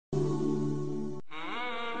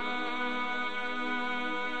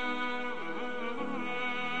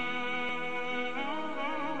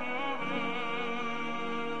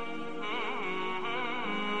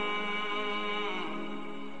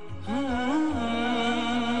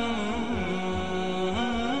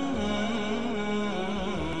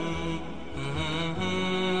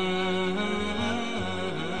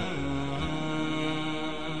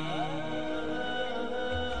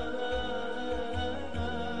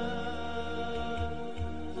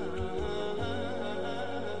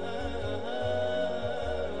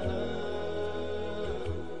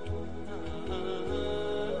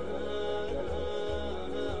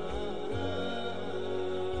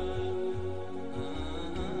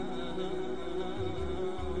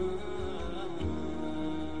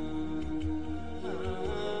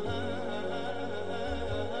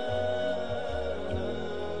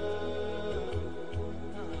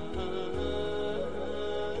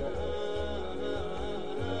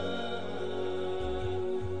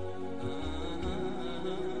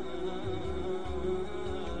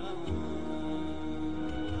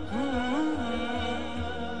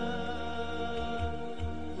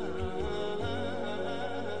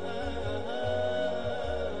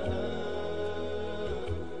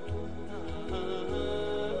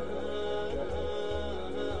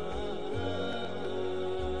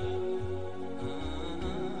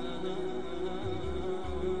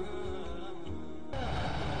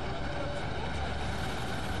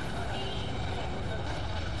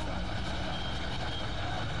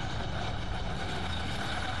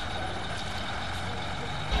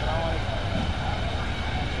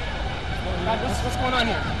What's going on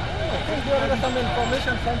here? There is some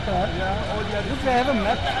information center. If they have a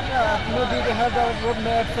map, maybe they have the road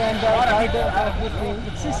maps and guidance and everything.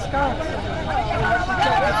 It's a scout.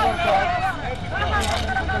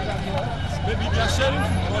 Maybe they are sharing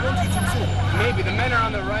food. Why don't you think so? Maybe the men are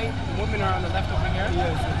on the right, the women are on the left over here.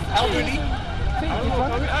 Yes. Elderly.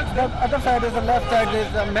 The other side is the left side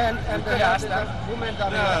is the men and the ask that. women are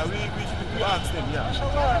Yeah, we should ask them, yeah.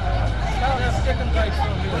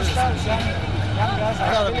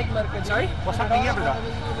 Sorry? What's happening here, brother?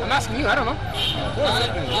 I'm asking you, I don't know.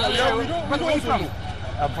 Where are you from?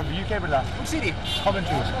 I'm from the UK, brother. What city?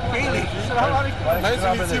 Coventry. Really? Nice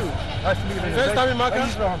to meet you. Nice to meet you. First time in Makkah? Where are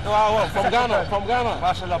you from? Oh, from Ghana. From Ghana.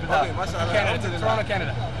 Mashallah, brother. Okay, mashallah. Canada, Toronto,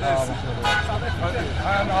 Canada. Yes.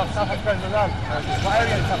 I'm South African, brother. What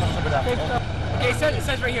area in South Africa, brother? Okay, it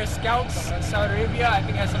says right here, Scouts, Saudi Arabia. I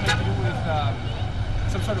think it has something to do with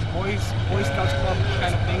some sort of Boy Scouts club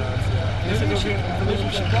kind of thing. This is going to be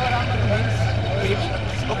relationship.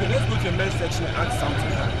 Okay, let's go to the men's section and ask something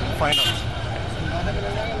and find out.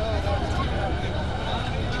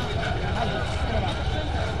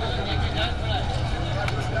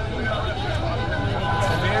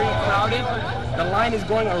 It's very crowded. The line is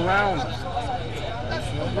going around.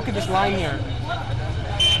 Look at this line here.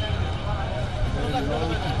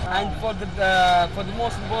 And for the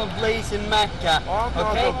most important place in Mecca,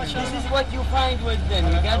 okay? This is what you find with them,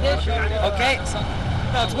 you get it? Okay?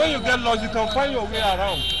 That's when you get lost, you can find your way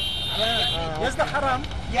around. Yes, the haram.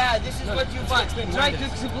 Yeah, this is what you find. Try to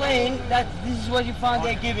explain that this is what you find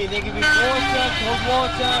they're giving. They're giving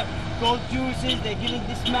water, cold juices, they're giving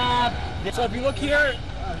this map. So if you look here,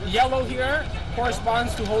 yellow here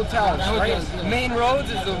corresponds to hotels, right? Main roads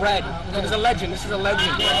is the red. So there's a legend. This is a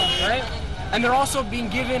legend, right? And they're also being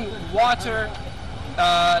given water,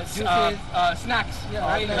 snacks,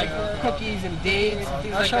 right? Like cookies and dates and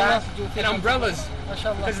things like that, and umbrellas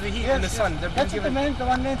because of the heat and the sun. They're being That's given. the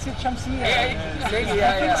one named Shamsiya.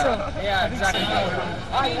 Yeah, exactly.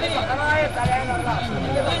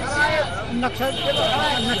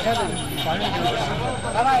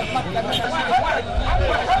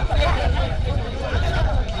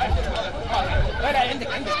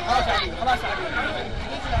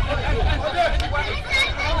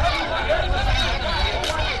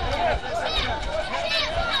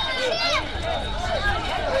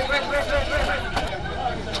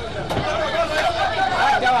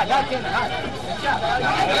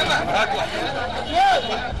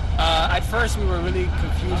 At first we were really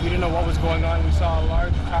confused. We didn't know what was going on. We saw a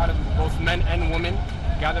large crowd of both men and women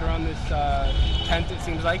gathered around this tent, it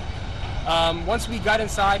seems like. Once we got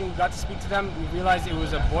inside and we got to speak to them, we realized it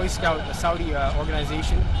was a Boy Scout, a Saudi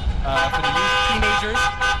organization for the youth, teenagers.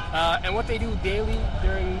 And what they do daily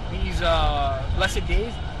during these blessed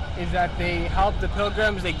days is that they help the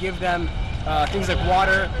pilgrims. They give them things like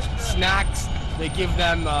water, snacks. They give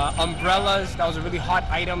them umbrellas. That was a really hot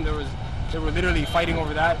item. They were literally fighting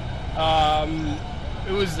over that.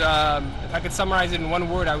 It was, if I could summarize it in one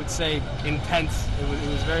word, I would say intense. It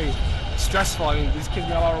was very stressful. I mean, these kids,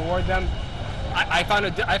 we all reward them. I found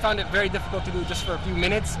it very difficult to do just for a few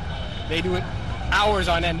minutes. They do it hours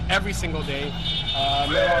on end every single day.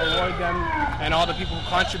 May Allah reward them and all the people who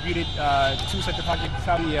contributed to such a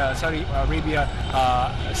Saudi Arabia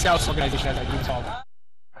Scouts organization, as I believe it's called.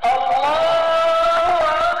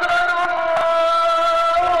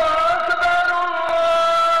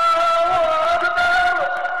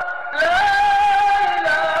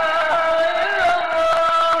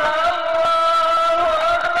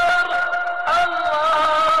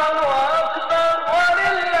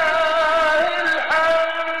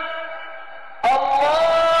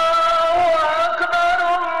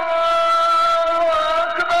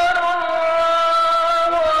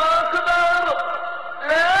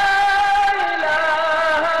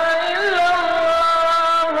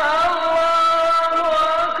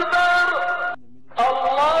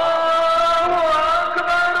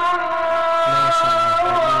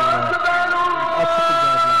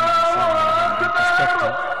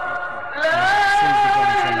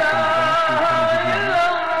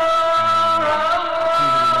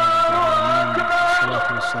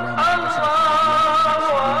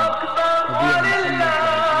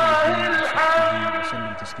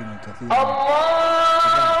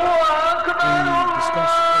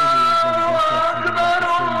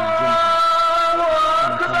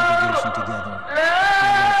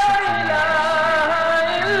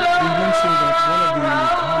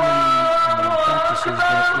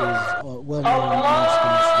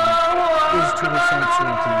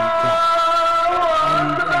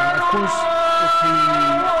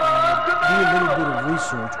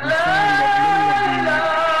 research, we find that many of the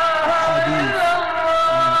hadith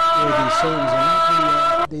sayings are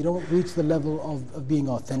not really, they don't reach the level of being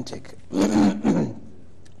authentic.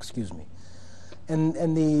 Excuse me.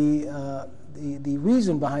 And the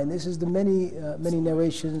reason behind this is the many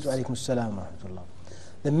narrations. Alaykum as-salam wa rahmatullah.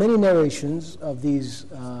 The many narrations of these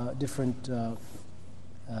different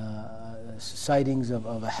sightings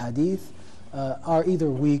of a hadith are either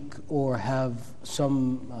weak or have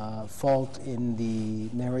some fault in the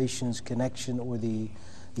narration's connection, or the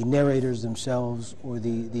narrators themselves, or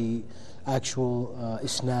the actual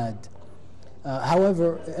isnad.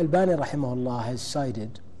 However, Albani rahimahullah has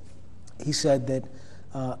cited, he said that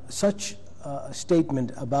such a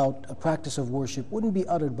statement about a practice of worship wouldn't be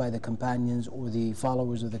uttered by the companions or the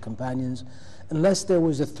followers of the companions unless there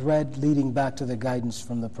was a thread leading back to the guidance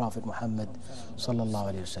from the Prophet Muhammad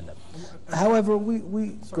sallallahu alaihi wasallam. However,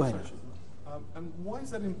 we go ahead. And why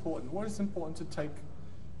is that important? Why is it important to take,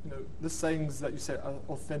 the sayings that you say are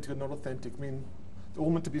authentic or not authentic? I mean, they're all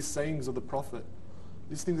meant to be sayings of the Prophet.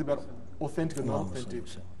 These things about authentic or not authentic.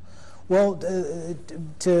 Well,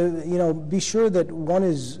 to be sure that one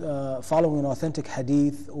is following an authentic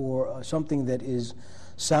hadith or something that is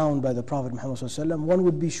sound by the Prophet Muhammad ﷺ, one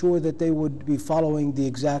would be sure that they would be following the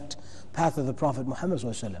exact path of the Prophet Muhammad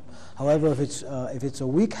ﷺ. However, if it's a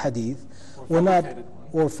weak hadith,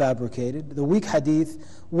 or fabricated, the weak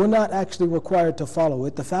hadith, we're not actually required to follow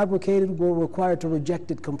it. The fabricated, we're required to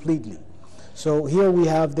reject it completely. So here we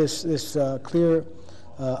have this clear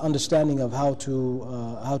understanding of how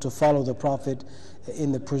to follow the Prophet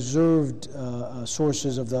in the preserved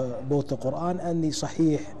sources of both the Quran and the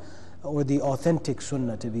Sahih, or the authentic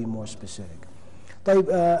Sunnah, to be more specific.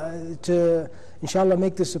 To inshallah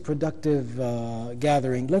make this a productive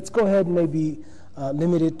gathering, let's go ahead and maybe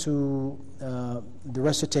limit it to the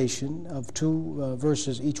recitation of 2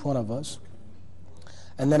 verses each one of us,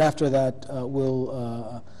 and then after that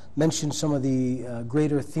we'll mention some of the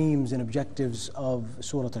greater themes and objectives of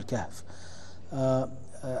Surah Al-Kahf.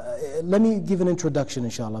 Let me give an introduction,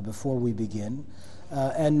 inshallah, before we begin.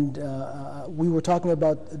 We were talking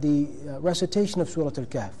about the recitation of Surah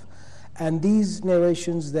Al-Kahf, and these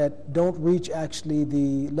narrations that don't reach actually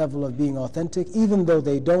the level of being authentic, even though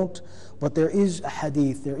they don't, but there is a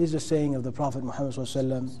hadith, there is a saying of the Prophet Muhammad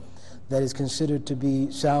ﷺ that is considered to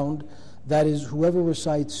be sound. That is, whoever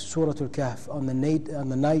recites Surah Al-Kahf on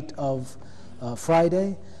the night of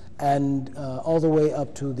Friday and all the way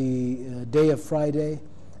up to the day of Friday,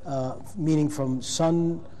 meaning from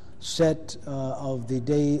sunset of the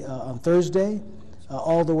day on Thursday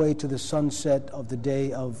all the way to the sunset of the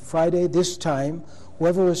day of Friday. This time,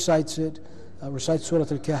 whoever recites Surah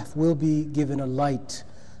Al-Kahf will be given a light,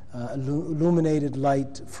 illuminated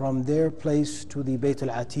light from their place to the Bayt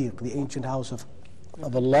al-Atiq, the ancient house of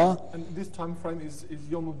Allah. And this time frame is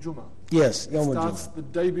Yom al-Jum'ah. Yes, Yom al-Jum'ah. It starts the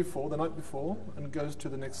day before, the night before, and goes to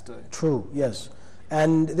the next day. True, yes.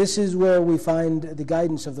 And this is where we find the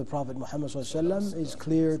guidance of the Prophet Muhammad ﷺ is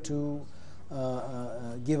clear to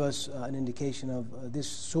give us an indication of this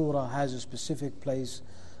surah has a specific place,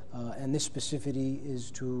 and this specificity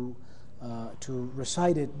is to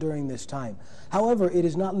recite it during this time. However, it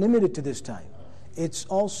is not limited to this time. It's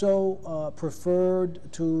also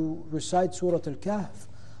preferred to recite Surah Al-Kahf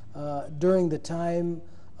during the time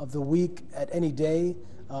of the week at any day.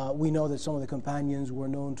 We know that some of the companions were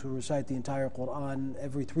known to recite the entire Quran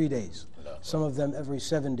every 3 days, some of them every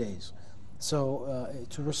 7 days. So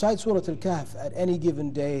to recite Surah Al-Kahf at any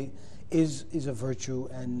given day is a virtue,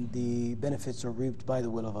 and the benefits are reaped by the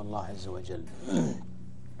will of Allah Azza wa Jal.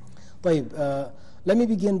 Let me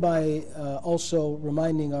begin by also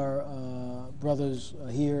reminding our brothers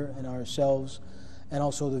here and ourselves, and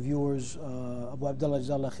also the viewers, Abu Abdullah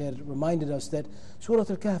Jazakallah Khair reminded us that Surah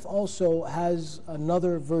Al-Kahf also has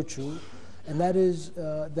another virtue, and that is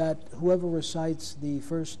that whoever recites the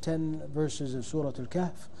first 10 verses of Surah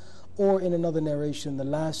Al-Kahf, or in another narration, the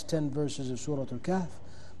last 10 verses of Surah Al-Kahf,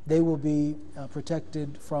 they will be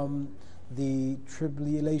protected from the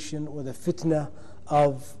tribulation or the fitna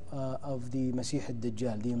of the Masih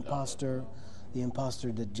al-Dajjal, the impostor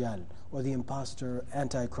Dajjal, or the impostor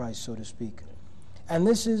Antichrist, so to speak. And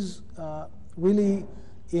this is really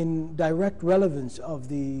in direct relevance of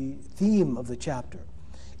the theme of the chapter.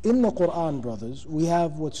 In the Quran, brothers, we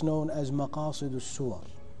have what's known as maqasid al-suwar,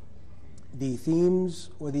 the themes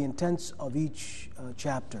or the intents of each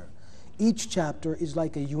chapter. Each chapter is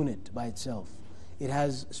like a unit by itself. It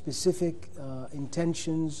has specific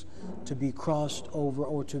intentions to be crossed over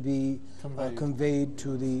or to be conveyed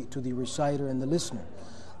to the reciter and the listener.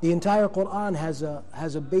 The entire Quran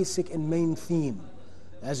has a basic and main theme,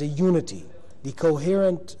 as a unity. The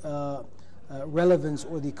coherent relevance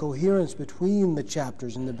or the coherence between the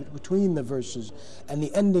chapters and between the verses and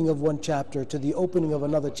the ending of one chapter to the opening of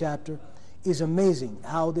another chapter is amazing.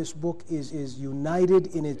 How this book is united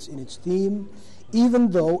in its theme, even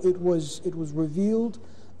though it was revealed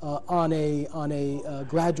on a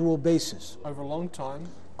gradual basis over a long time.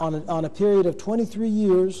 On a period of 23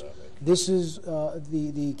 years. This is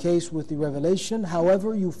the case with the revelation.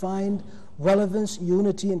 However, you find relevance,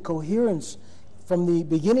 unity, and coherence from the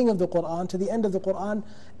beginning of the Quran to the end of the Quran.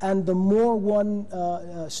 And the more one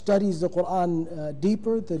studies the Quran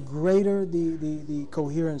deeper, the greater the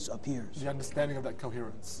coherence appears. The understanding of that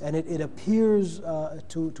coherence. And it appears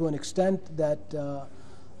to an extent that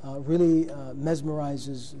really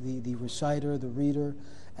mesmerizes the reciter, the reader,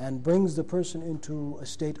 and brings the person into a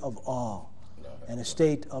state of awe and a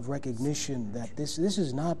state of recognition that this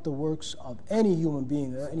is not the works of any human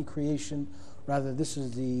being or any creation. Rather, this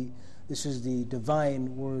is the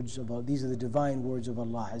divine words of Allah. These are the divine words of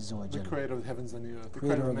Allah Azza wa Jalla. The creator of the heavens and the earth. The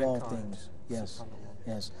creator of all things. Yes,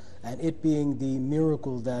 yes. And it being the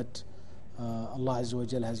miracle that Allah Azza wa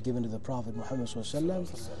Jalla has given to the Prophet Muhammad sallallahu alaihi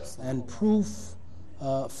wasallam, and proof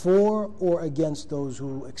for or against those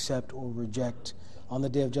who accept or reject. On the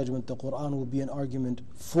Day of Judgment, the Quran will be an argument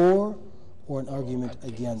for or an argument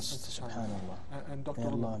against. Subhanallah. And Dr. May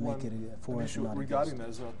Allah make it for us, not regarding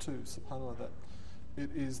against. that as well too, subhanallah, that it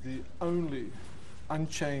is the only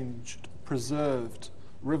unchanged, preserved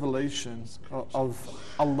revelation of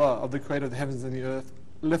Allah, of the creator of the heavens and the earth,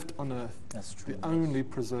 left on earth. That's true. The only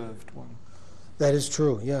preserved one. That is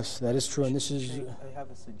true, yes, that is true. And this is... I have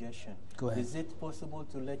a suggestion. Go ahead. Is it possible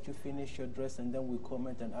to let you finish your dress and then we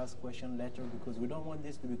comment and ask questions later? Because we don't want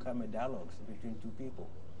this to become a dialogue between two people.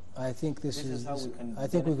 I think this is how we can I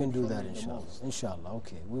think we can do benefit that, from it the inshallah. most. Inshallah,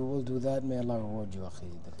 okay. We will do that. May Allah reward you, Akhi,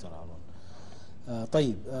 Dr. Alon.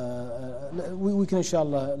 طيب, we can,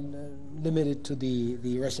 inshallah, limit it to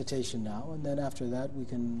the recitation now, and then after that we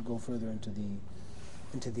can go further into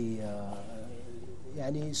the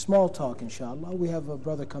yani small talk, inshallah. We have a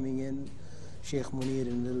brother coming in, Sheikh Munir,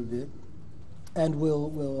 in a little bit, and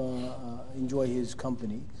we'll enjoy his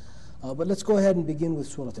company. But let's go ahead and begin with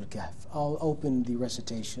Surah Al-Kahf. I'll open the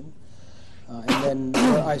recitation, and then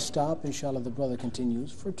where I stop, inshallah, the brother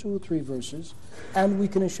continues for 2 or 3 verses. And we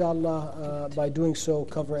can, inshallah, by doing so,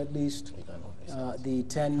 cover at least the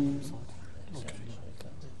 10...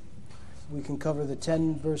 We can cover the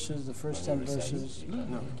 10 verses, the first 10 verses.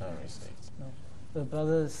 No. The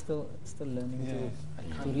brother is still learning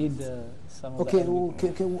to read some of Okay, the well,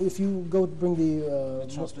 if you go bring the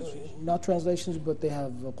not translations, but they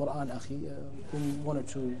have Quran, Akhi, bring 1 or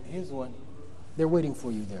 2. Here's one. They're waiting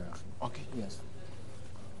for you there, Akhi. Okay. Yes.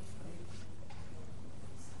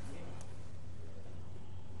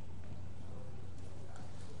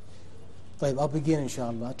 طيب, I'll begin,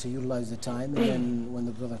 inshallah, to utilize the time, and then when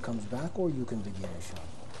the brother comes back, or you can begin, inshallah.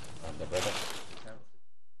 The brother.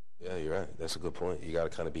 Yeah, you're right. That's a good point. You got to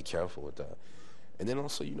kind of be careful with that. And then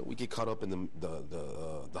also, we get caught up in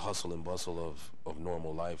the hustle and bustle of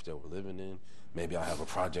normal life that we're living in. Maybe I have a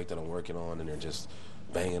project that I'm working on, and they're just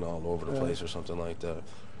banging all over the place or something like that.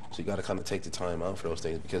 So you got to kind of take the time out for those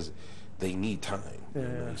things because they need time.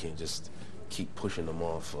 You can't just keep pushing them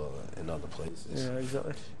off in other places. Yeah,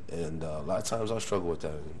 exactly. And a lot of times I struggle with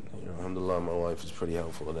that. Alhamdulillah, my wife is pretty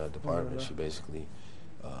helpful in that department. She basically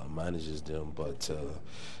manages them, but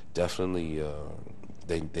definitely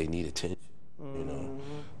they need attention.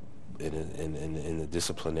 In the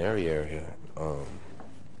disciplinary area.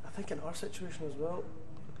 I think in our situation as well,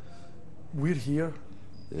 we're here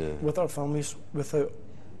with our families without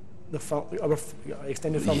our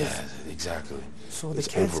extended families. Yeah, exactly. So the it's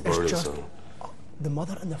kids overburdened, is just so. The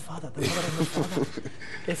mother and the father, the mother and the father.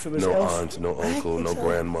 If it was no else, aunt, no uncle, no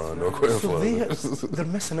grandma, no grandfather. So they're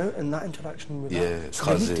missing out in that interaction with that. So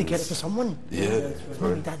cousins. they need to get it to someone.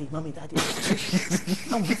 Mommy, daddy,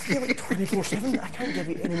 I'm with you like 24/7. I can't give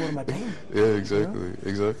you any more of my time. Yeah,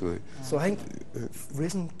 exactly. So I think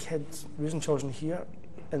raising children here,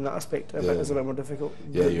 in that aspect, of it is a bit more difficult.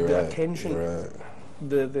 Yeah, you're the right. Attention, You're right.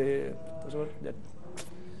 the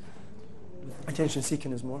attention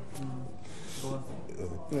seeking is more.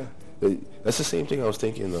 Yeah. That's the same thing I was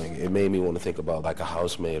thinking. Like, it made me want to think about like a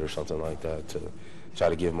housemaid or something like that to try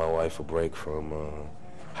to give my wife a break from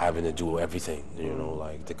having to do everything.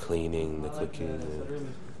 Like the cleaning, the cooking.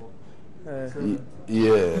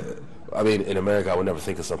 Yeah. I mean, in America, I would never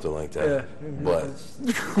think of something like that. But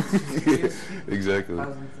exactly.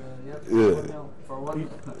 For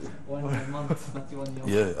one month, not 1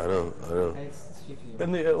 Yeah, year. I know.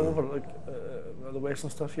 And over the Western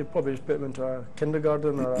stuff, you'd probably just put them into a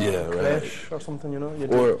kindergarten or a creche or something,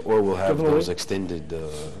 Or we'll have those extended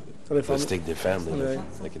Let's take their family.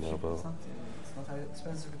 They can help out. It's not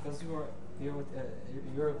expensive because you are here with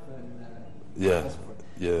Europe and Yeah, passport.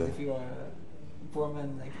 yeah. If you are a poor man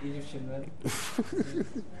like Egyptian man.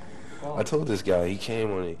 I told this guy, he came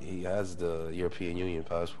when he has the European Union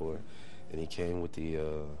passport, and he came with the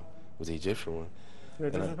Egyptian one.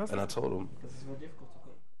 And I told him, Because it's more difficult to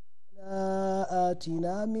go.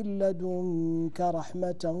 آتنا من لدنك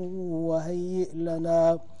رحمة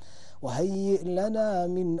وهيئ لنا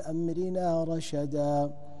من أمرنا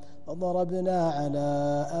رشدا فضربنا على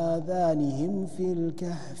آذانهم في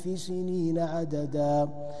الكهف سنين عددا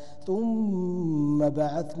ثم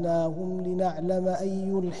بعثناهم لنعلم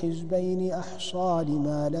أي الحزبين أحصى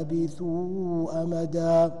لما لبثوا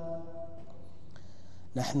أمدا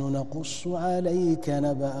نحن نقص عليك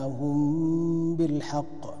نبأهم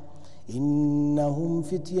بالحق إنهم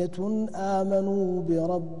فتية آمنوا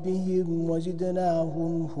بربهم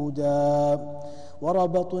وزدناهم هدى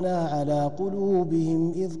وربطنا على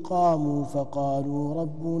قلوبهم إذ قاموا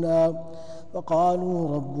فقالوا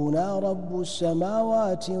ربنا رب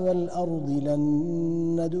السماوات والأرض لن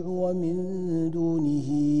ندعو من دونه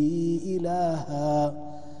إلها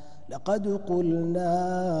لقد قلنا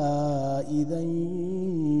إذا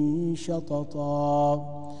شططا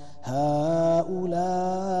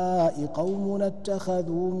هؤلاء قوم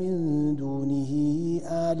اتخذوا من دونه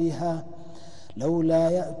آلهة لولا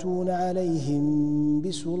يأتون عليهم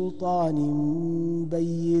بسلطان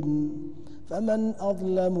بين فمن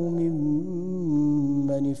أظلم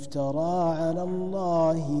ممن افترى على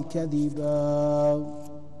الله كذبا.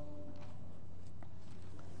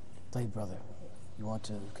 طيب brother, you want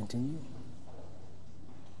to continue?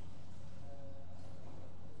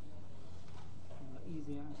 وإذ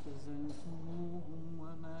اعتزلتموهم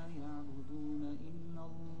وما يعبدون إلا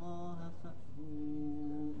الله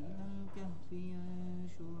فأووا إلى الكهف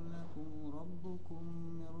ينشر لكم ربكم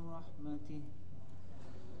من رحمته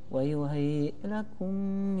ويهيئ لكم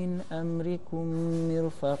من أمركم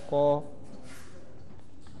مرفقا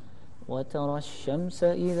وترى الشمس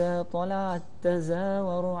إذا طلعت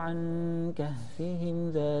تزاور عن كهفهم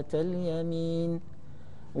ذات اليمين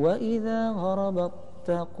وإذا غربت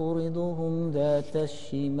تقرضهم ذات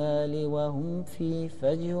الشمال وهم في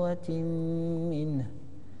فجوة منه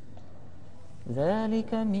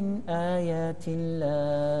ذلك من آيات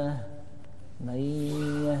الله من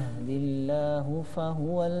يهد الله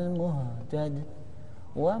فهو المهتد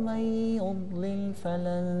ومن يضلل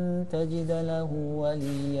فلن تجد له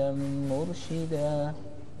وليا مرشدا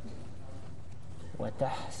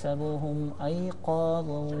وتحسبهم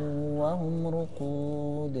أيقاظا وهم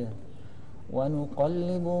رقود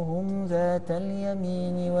ونقلبهم ذات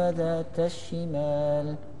اليمين وذات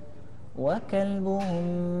الشمال وكلبهم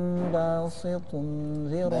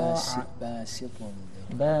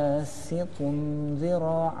باسط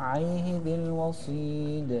ذراعيه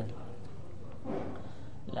بالوصيد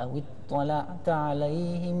لو اطلعت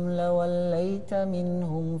عليهم لوليت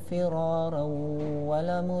منهم فرارا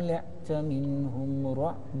ولملئت منهم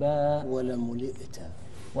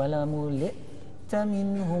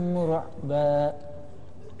رعبا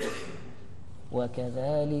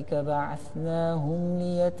وكذلك بعثناهم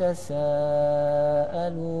ليتساءلوا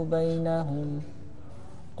بينهم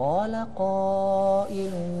قال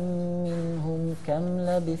قائل منهم كم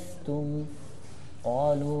لبثتم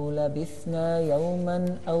قالوا لبثنا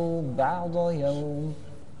يوما أو بعض يوم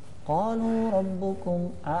قالوا ربكم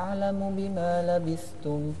أعلم بما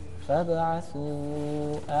لبثتم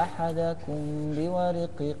فابعثوا أحدكم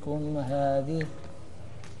بورقكم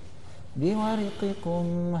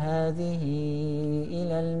هذه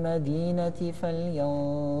إلى المدينة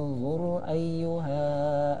فلينظر أيها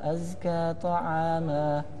أزكى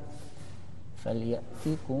طعاما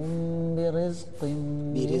فليأتكم برزق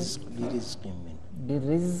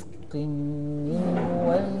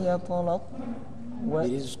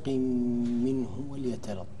منه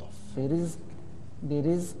وليتلطف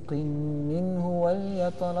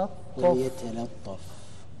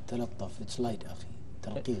it's light أخي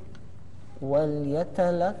ترقيق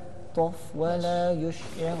وليتلطف ولا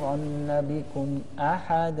يشعرن بكم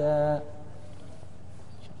أحدا.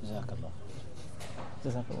 جزاك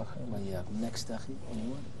الله خير. وإياكم. next أخي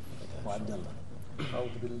وعبد الله.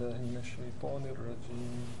 أعوذ بالله من الشيطان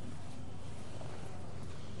الرجيم.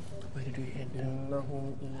 إنهم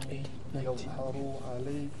إن يظهروا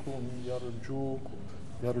عليكم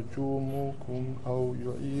يرجوموكم أو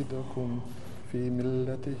يعيدكم في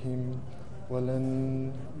ملتهم ولن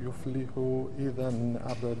يفلحوا إذا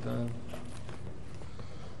أبدا.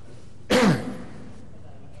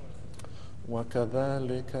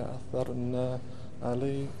 وكذلك أثرنا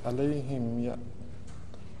عليهم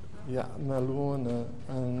يعملون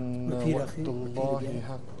أن وعد الله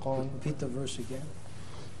حق Repeat the verse again.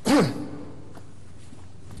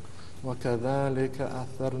 وكذلك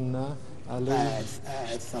أثرنا عليه.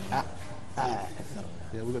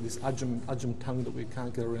 Yeah, we've got this ajam tongue that we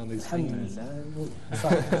can't get around these things.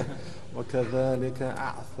 وكذلك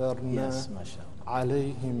أعثرنا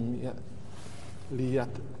عليهم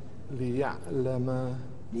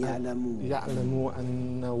ليعلموا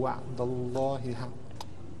أن وعد الله حق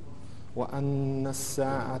وأن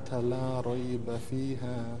الساعة لا ريب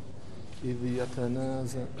فيها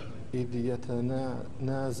إذ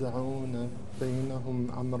يتنازعون بينهم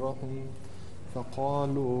أمرهم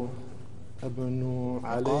فقالوا ابنوا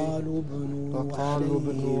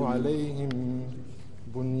عليهم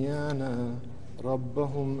بنيانا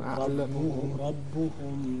ربهم أعلم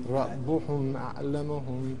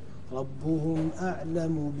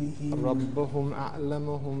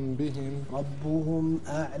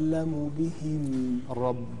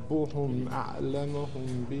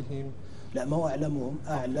بهم لا ما هو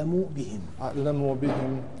أعلم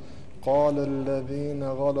بهم. قال الذين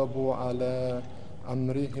غلبوا على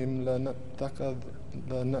أمرهم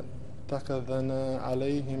لنتخذن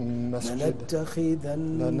عليهم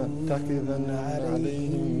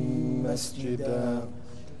مسجدا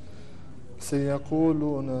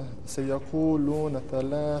سيقولون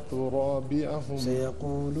ثلاثة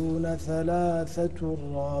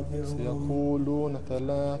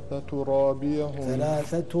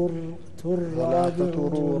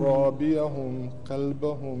رابعهم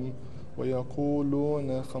كلبهم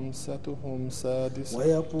ويقولون خمسة سادسهم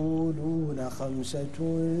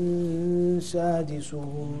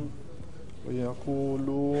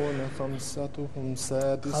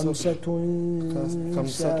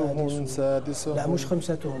لا مش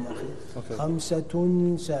خمستهم أخي. خمسة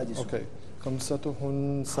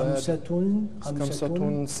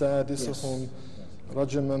سادسهم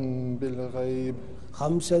رجما بالغيب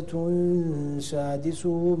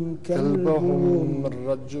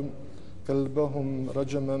كلبهم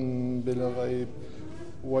رجما بالغيب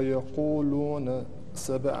ويقولون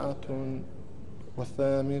سبعة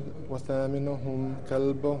وثامنهم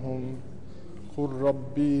كلبهم قل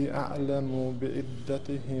ربي أعلم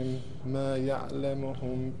بعدتهم ما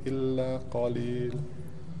يعلمهم إلا قليل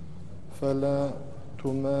فلا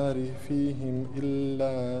تمار فيهم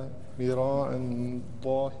إلا مراء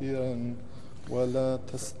ظاهرا ولا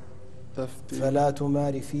تستفتي فلا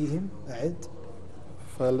تمار فيهم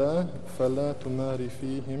فلا تمار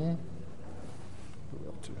فيهم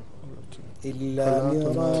إلا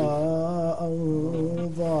مراء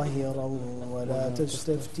ظاهرا ولا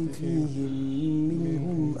تستفت فيهم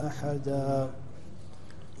منهم أحدا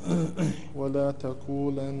ولا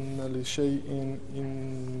تقولن لشيء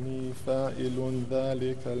إني فاعل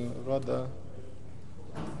ذلك الغد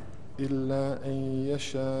إلا أن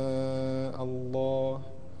يشاء الله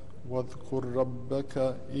واذكر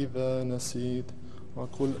ربك إذا نسيت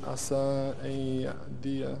وقل عسى أن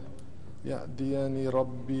يهديني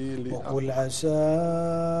ربي لأقرب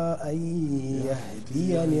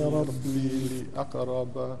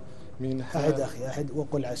من هذا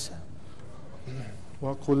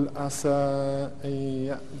وقل عسى أن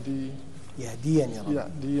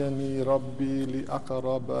يهديني ربي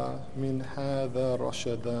لأقرب من هذا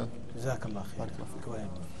رشدا. جزاك الله خير.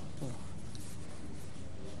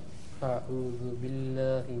 أعوذ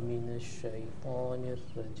بالله من الشيطان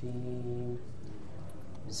الرجيم.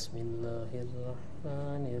 بسم الله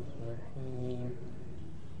الرحمن الرحيم.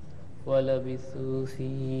 ولبثوا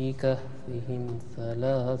في كهفهم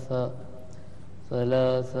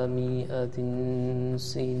 300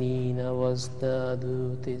 سنين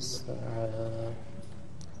وازدادوا 9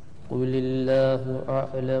 قل الله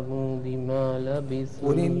أعلم بما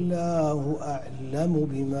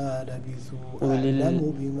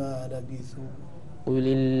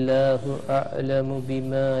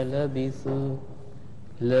لبثوا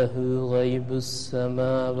له غيب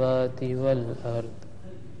السماوات والأرض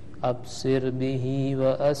أبصر به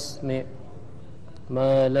وأسمع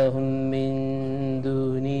ما لهم من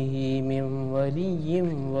دونه من ولي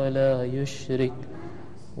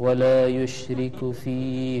ولا يشرك في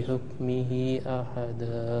حكمه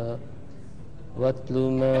أحدا واتل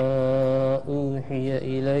ما أوحي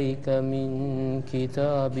إليك من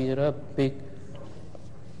كتاب ربك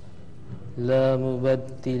لا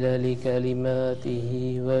مبدل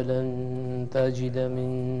لكلماته ولن تجد من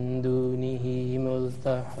دونه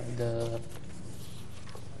ملتحدا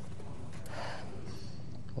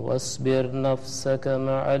واصبر نفسك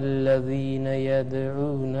مع الذين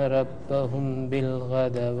يدعون ربهم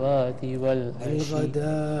بالغداة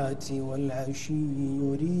والعشي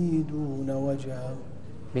يريدون وجهه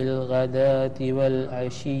بالغداة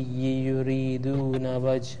والعشي يريدون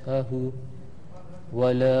وجهه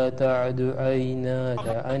ولا تعد عيناك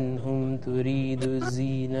عنهم تريد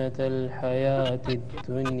زينة الحياة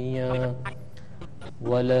الدنيا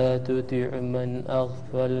ولا تطع من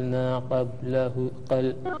أغفلنا قبله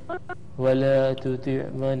ولا تطع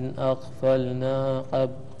من أغفلنا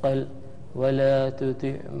ولا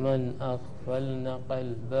تطع من أغفلنا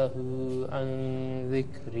قلبه عن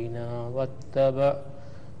ذكرنا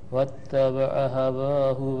واتبع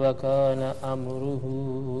هواه وكان أمره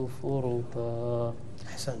فرطا.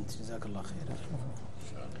 Ahsant, Jazakallah khair.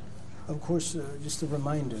 Of course, just a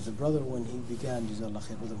reminder, the brother when he began, Jazakallah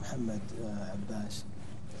khair, Brother Muhammad Abbas,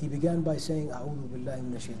 he began by saying, A'udhu billahi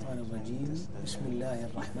minash shaitanir rajeem, Bismillahir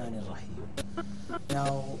Rahmanir Rahim.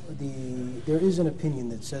 Now, there is an opinion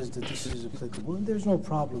that says that this is applicable, and there's no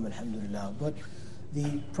problem, alhamdulillah, but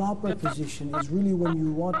the proper position is really when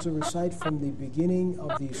you want to recite from the beginning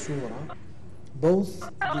of the surah, both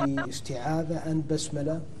the isti'adha and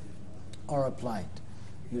basmala are applied.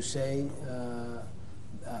 You say,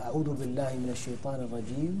 أعوذ بالله من الشيطان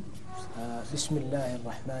الرجيم بسم الله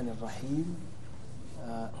الرحمن الرحيم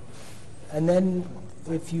and then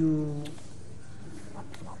if you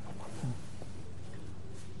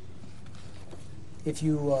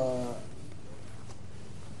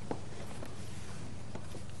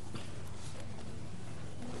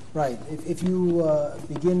right, if you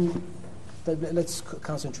begin, let's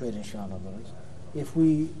concentrate inshallah, brothers. If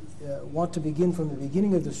we want to begin from the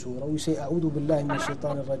beginning of the surah, we say A'udhu billahi minash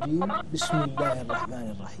shaitanir rajeem, Bismillahir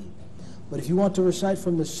Rahmanir Rahim. But if you want to recite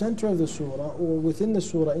from the center of the surah or within the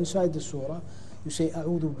surah, inside the surah, you say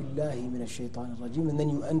A'udhu billahi minash shaitanir rajeem, and then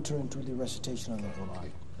you enter into the recitation of the Quran.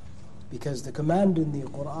 Because the command in the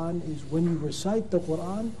Quran is when you recite the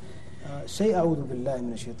Quran, say A'udhu billahi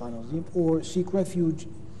minash shaitanir rajeem, or seek refuge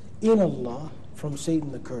in Allah from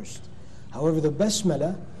Satan the cursed. However, the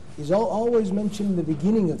basmala is always mentioned in the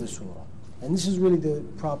beginning of the surah. And this is really the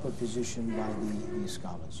proper position by the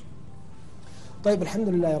scholars. طيب الحمد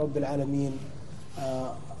لله رب العالمين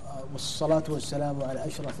والصلاة والسلام على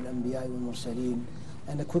أشرف الأنبياء والمرسلين.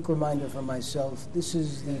 And a quick reminder for myself, this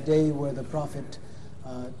is the day where the Prophet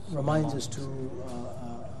reminds us to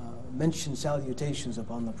mention salutations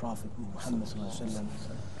upon the Prophet Muhammad sallallahu alaihi wasallam.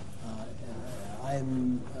 I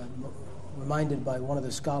am reminded by one of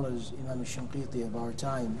the scholars, Imam al-Shinqiti of our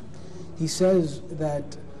time. He says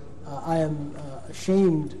that I am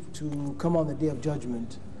ashamed to come on the Day of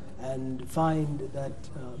Judgment and find that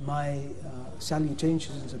my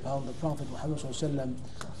salutations upon the Prophet Muhammad ﷺ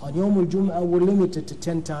on Yawm al-Jum'ah were limited to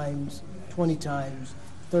 10 times, 20 times,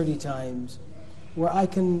 30 times, where I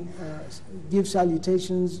can give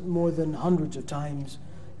salutations more than hundreds of times.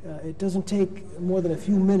 It doesn't take more than a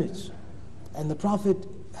few minutes. And the Prophet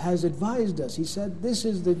has advised us. He said, this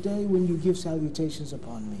is the day when you give salutations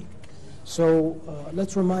upon me. So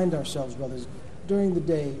let's remind ourselves, brothers, during the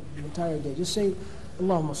day, the entire day, just say,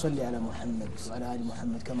 Allahumma salli ala Muhammad wa ala ali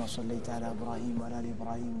Muhammad kama sallayta ala Ibrahim wa ala ali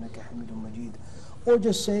Ibrahim innaka Hamidun Majid. Or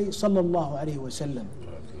just say, sallallahu alayhi wa sallam.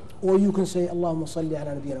 Or you can say, Allahumma salli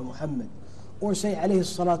ala nabiyyina Muhammad. Or say, alayhi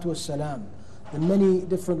salatu wa salam. In many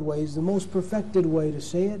different ways, the most perfected way to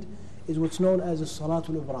say it is what's known as a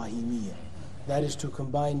salatul Ibrahimiyya. That is to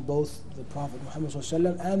combine both the Prophet Muhammad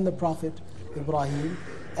ﷺ and the Prophet Ibrahim.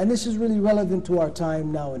 And this is really relevant to our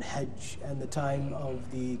time now in Hajj and the time of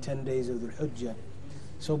the 10 days of the Hujjah.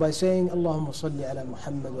 So by saying Allahumma salli ala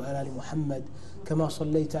Muhammad wa ala ali Muhammad kama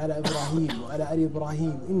sallayta ala Ibrahim wa ala ali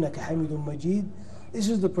Ibrahim innaka Hamidun Majid, this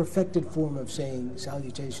is the perfected form of saying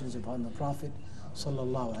salutations upon the Prophet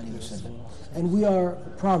sallallahu alaihi wasallam. And we are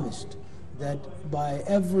promised that by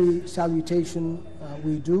every salutation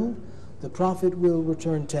we do, the Prophet will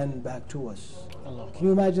return 10 back to us. Can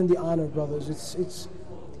you imagine the honor, brothers?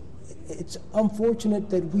 It's unfortunate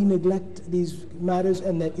that we neglect these matters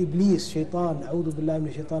and that Iblis, Shaitan, A'udhu Billahi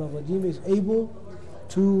Minash Shaitan Ar-Rajim, is able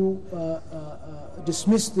to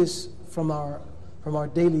dismiss this from our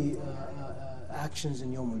daily actions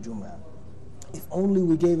in Yawm al-Jum'ah. If only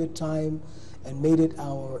we gave it time and made it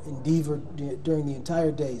our endeavor during the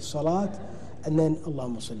entire day, salat, and then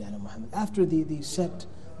Allahumma salli ala Muhammad. After the set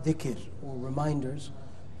dhikr or reminders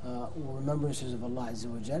or remembrances of Allah Azza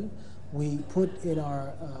wa Jal, we put in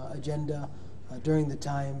our agenda during the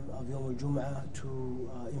time of Yawm al-Jum'ah to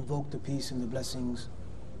invoke the peace and the blessings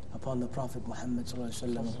upon the Prophet Muhammad sallallahu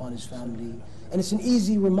alaihi wasallam, upon his family. And it's an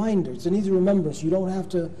easy reminder, it's an easy remembrance. You don't have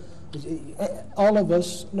to, all of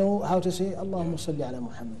us know how to say Allahumma salli ala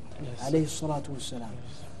Muhammad alayhi salatu wassalam.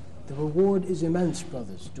 The reward is immense,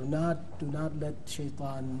 brothers. Do not let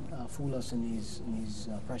shaitan fool us in these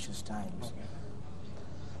precious times.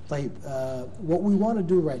 What we want to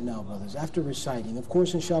do right now, brothers, after reciting, of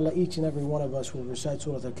course, inshallah, each and every one of us will recite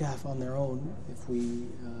Surah Al-Kahf on their own if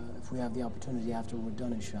we have the opportunity after we're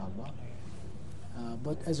done, inshallah.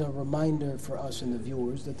 But as a reminder for us and the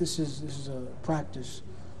viewers that this is a practice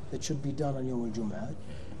that should be done on Yawm al-Jum'ah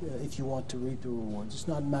if you want to reap the rewards. It's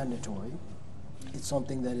not mandatory. It's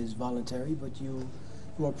something that is voluntary, but you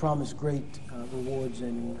are promised great rewards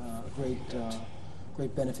and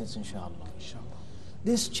great benefits, inshallah.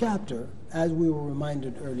 This chapter, as we were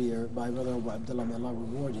reminded earlier by Brother Abu Abdullah, may Allah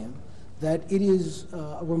reward him, that it is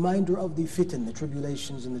a reminder of the fitan, the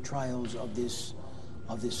tribulations and the trials of this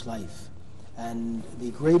life. And the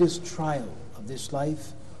greatest trial of this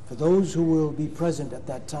life, for those who will be present at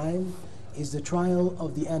that time, is the trial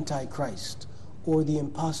of the Antichrist, or the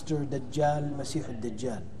impostor Dajjal, Masih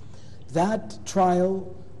al-Dajjal. That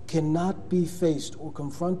trial cannot be faced or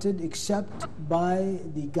confronted except by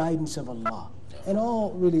the guidance of Allah. And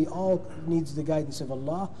all needs the guidance of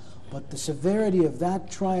Allah, but the severity of that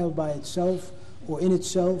trial by itself or in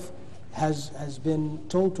itself has been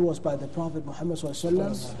told to us by the Prophet Muhammad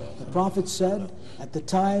ﷺ. The Prophet said, at the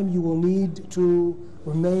time you will need to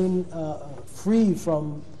remain free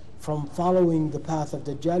from following the path of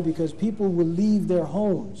Dajjal, because people will leave their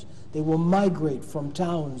homes. They will migrate from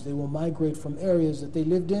towns. They will migrate from areas that they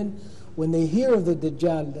lived in. When they hear of the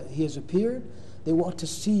Dajjal that he has appeared, they want to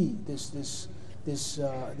see this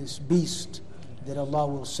beast that Allah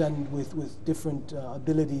will send with different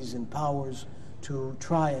abilities and powers to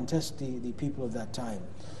try and test the people of that time.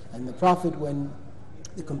 And the Prophet, when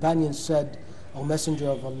the companions said, O Messenger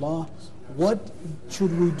of Allah, what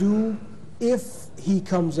should we do if he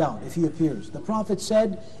comes out, if he appears? The Prophet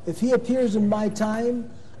said, if he appears in my time,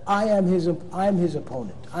 I am his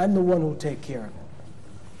opponent. I'm the one who will take care of him.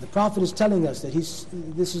 The Prophet is telling us that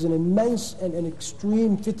this is an immense and an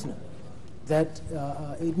extreme fitna, that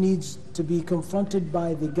it needs to be confronted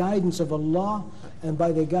by the guidance of Allah and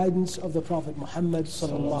by the guidance of the Prophet Muhammad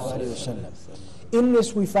sallallahu alaihi wasallam. In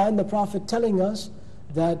this we find the Prophet telling us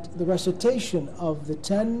that the recitation of the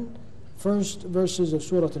 10 first verses of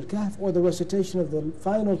Surah Al-Kahf, or the recitation of the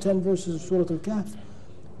final 10 verses of Surah Al-Kahf,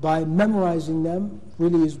 by memorizing them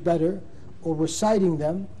really is better, or reciting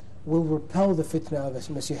them will repel the fitna of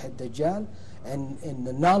Masih al-Dajjal, and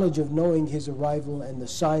the knowledge of knowing his arrival and the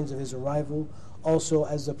signs of his arrival. Also,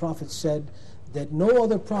 as the Prophet said, that no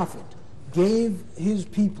other prophet gave his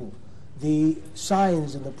people the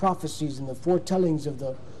signs and the prophecies and the foretellings of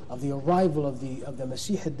the arrival of the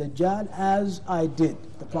Masih al-Dajjal as I did,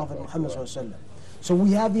 the Prophet Muhammad ﷺ. So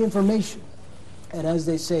we have the information, and as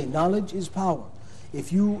they say, knowledge is power.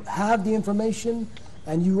 If you have the information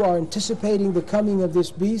and you are anticipating the coming of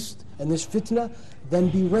this beast and this fitna, then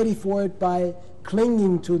be ready for it by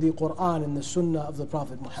clinging to the Quran and the Sunnah of the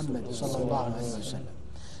Prophet Muhammad ﷺ.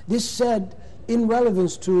 This said, in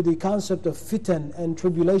relevance to the concept of fitan and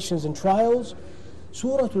tribulations and trials,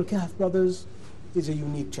 Surah Al-Kahf, brothers, is a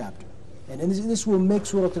unique chapter. And this will make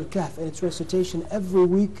Surah Al-Kahf and its recitation every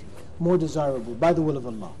week more desirable by the will of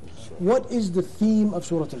Allah. What is the theme of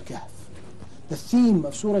Surah Al-Kahf? The theme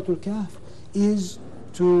of Surah Al-Kahf is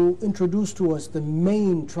to introduce to us the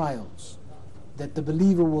main trials that the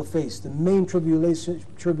believer will face, the main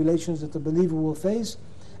tribulations that the believer will face,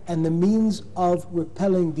 and the means of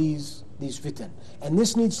repelling these fitan. And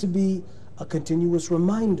this needs to be a continuous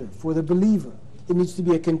reminder for the believer. It needs to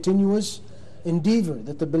be a continuous endeavor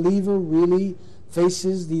that the believer really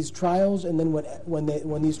faces these trials, and then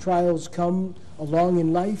when these trials come along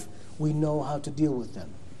in life, we know how to deal with them.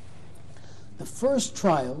 The first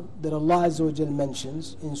trial that Allah Azza wa Jal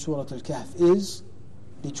mentions in Surah Al-Kahf is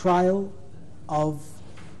the trial of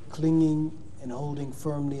clinging and holding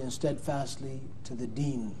firmly and steadfastly to the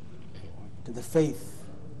deen, to the faith.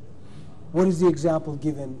 What is the example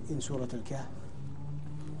given in Surah Al-Kahf?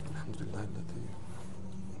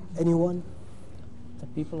 Anyone? The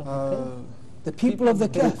people of the Kahf. The people of the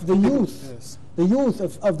Kahf, the youth. Yes. The youth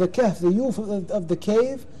of the Kahf, the youth of the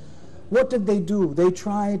cave. What did they do? They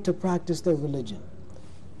tried to practice their religion.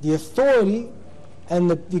 The authority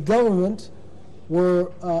and the government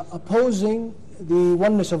were opposing the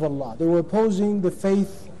oneness of Allah. They were opposing the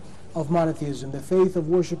faith of monotheism, the faith of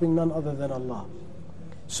worshipping none other than Allah.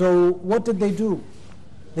 So what did they do?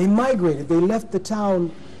 They migrated. They left the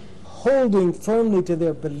town holding firmly to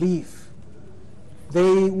their belief.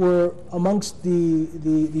 They were amongst the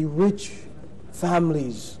rich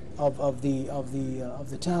families of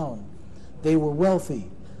the town. They were wealthy.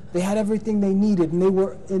 They had everything they needed, and they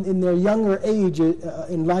were in their younger age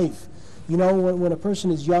in life. You know, when a person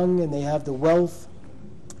is young and they have the wealth,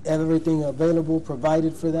 everything available,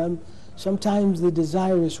 provided for them, sometimes the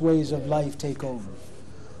desirous ways of life take over.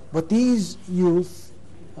 But these youth,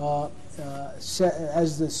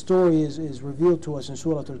 as the story is revealed to us in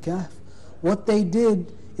Surah Al-Kahf, what they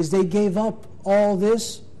did is they gave up all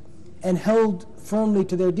this and held firmly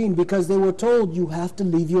to their deen, because they were told, you have to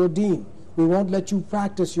leave your deen. We won't let you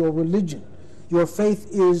practice your religion. Your faith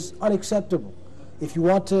is unacceptable. If you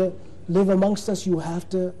want to live amongst us, you have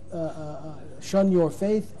to shun your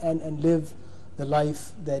faith and live the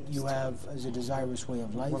life that you have as a desirous way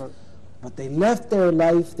of life. But they left their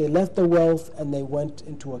life, they left the wealth, and they went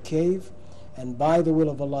into a cave. And by the will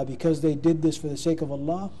of Allah, because they did this for the sake of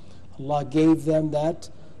Allah, Allah gave them that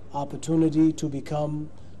opportunity to become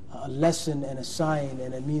a lesson and a sign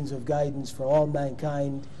and a means of guidance for all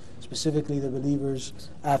mankind, specifically the believers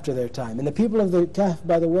after their time. And the people of the Kahf,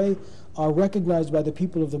 by the way, are recognized by the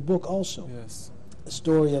people of the book also. Yes. The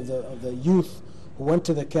story of the youth who went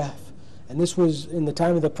to the Kahf. And this was in the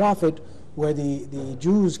time of the Prophet, where the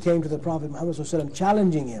Jews came to the Prophet Muhammad ﷺ,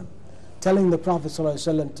 challenging him, telling the Prophet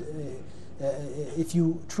ﷺ, if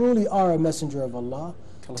you truly are a messenger of Allah,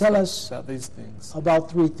 tell us about these things.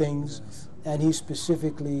 About three things. Yes. And he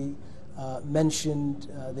specifically mentioned,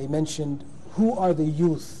 they mentioned, who are the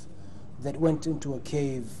youth that went into a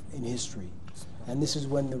cave in history. And this is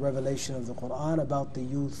when the revelation of the Quran about the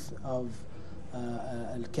youth of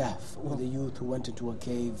Al-Kahf, or the youth who went into a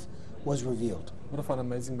cave, was revealed. What I find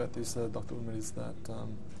amazing about this, Dr. Umar, is that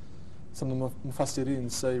some of the Mufassirin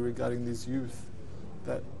say regarding these youth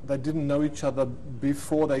that they didn't know each other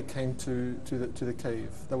before they came to the cave.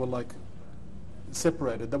 They were like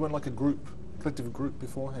separated. They weren't like a group, collective group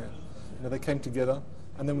beforehand. You know, they came together,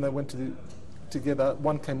 and then when they went together,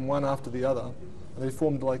 one came one after the other, and they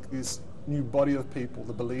formed like this new body of people,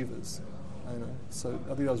 the believers. You know, so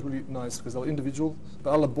I think that was really nice, because they were individual, but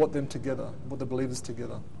Allah brought them together, brought the believers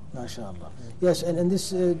together. MashaAllah. Yes, and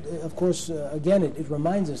this, of course, again, it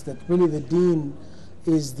reminds us that really the deen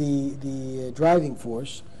is the driving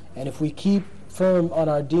force, and if we keep firm on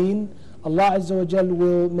our deen, Allah Azza wa Jal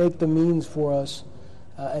will make the means for us.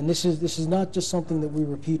 And this is not just something that we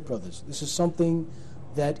repeat, brothers. This is something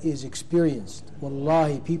that is experienced.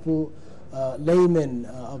 Wallahi, people, laymen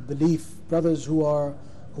of belief, brothers who are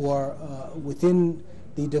within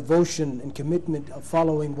the devotion and commitment of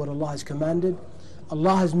following what Allah has commanded,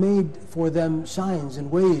 Allah has made for them signs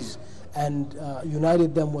and ways, and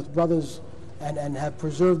united them with brothers, and have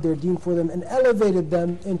preserved their deen for them and elevated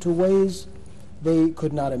them into ways they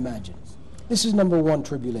could not imagine. This is number one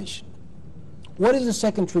tribulation. What is the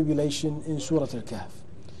second tribulation in Surah Al-Kahf?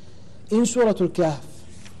 In Surah Al-Kahf,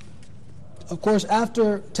 of course,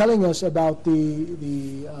 after telling us about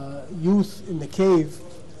the youth in the cave,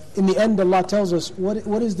 in the end Allah tells us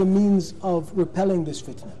what is the means of repelling this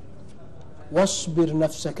fitna. وَاصْبِرْ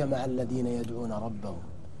نَفْسَكَ مَعَ الَّذِينَ يَدْعُونَ رَبَّهُمْ.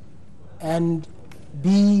 And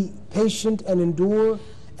be patient and endure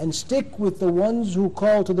and stick with the ones who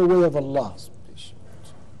call to the way of Allah.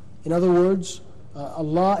 In other words,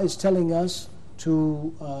 Allah is telling us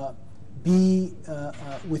to be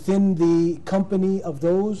within the company of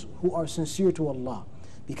those who are sincere to Allah,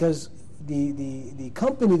 because the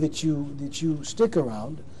company that you stick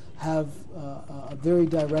around have a very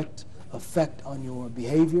direct effect on your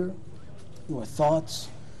behavior, your thoughts,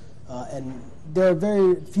 and there are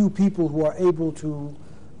very few people who are able to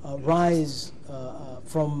rise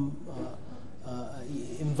from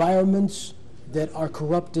environments that are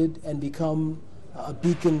corrupted and become a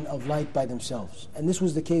beacon of light by themselves. And this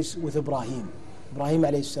was the case with Ibrahim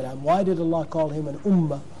alayhi salam. Why did Allah call him an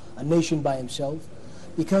ummah, a nation by himself?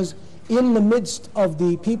 Because in the midst of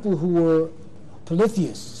the people who were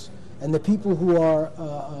polytheists and the people who are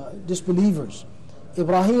disbelievers,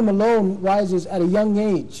 Ibrahim alone rises at a young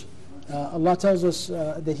age. Allah tells us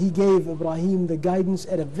that He gave Ibrahim the guidance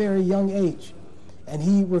at a very young age, and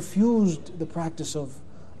he refused the practice of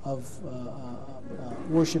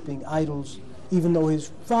worshipping idols, even though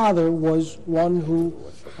his father was one who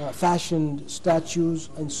fashioned statues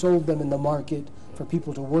and sold them in the market for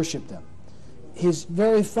people to worship them. His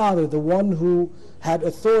very father, the one who had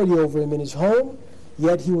authority over him in his home,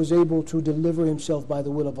 yet he was able to deliver himself by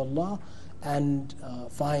the will of Allah and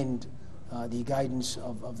find the guidance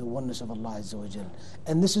of the oneness of Allah Azza wa Jal.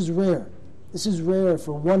 And this is rare. This is rare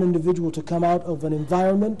for one individual to come out of an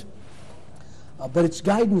environment, but it's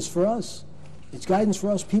guidance for us. It's guidance for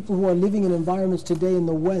us, people who are living in environments today in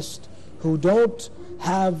the West who don't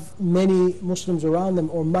have many Muslims around them,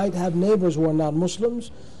 or might have neighbors who are not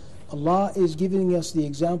Muslims. Allah is giving us the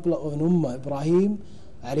example of an ummah, Ibrahim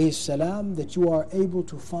alayhi salam, that you are able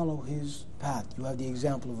to follow his path. You have the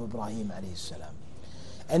example of Ibrahim alayhi salam.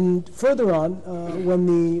 And further on, when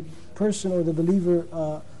the person or the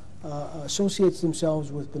believer associates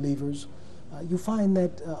themselves with believers, you find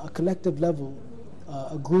that a collective level,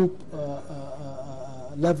 a group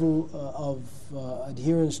level of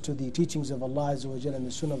adherence to the teachings of Allah Azza wa Jalla and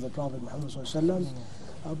the Sunnah of the Prophet Muhammad Sallallahu Alaihi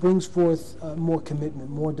Wasallam brings forth more commitment,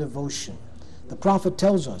 more devotion. The Prophet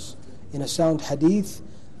tells us in a sound hadith,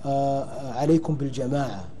 alaykum bil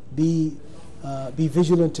jama'ah, be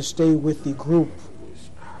vigilant to stay with the group.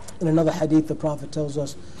 In another hadith, the Prophet tells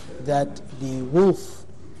us that the wolf,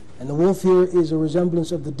 and the wolf here is a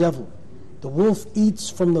resemblance of the devil. The wolf eats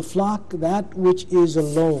from the flock that which is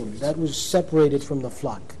alone, that was separated from the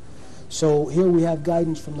flock. So here we have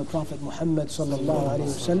guidance from the Prophet Muhammad sallallahu alaihi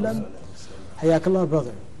wasallam. Hayyakallah,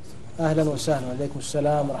 brother. Ahlan wa sahlan. Alaykum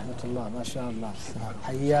assalam wa rahmatullah. MashaAllah.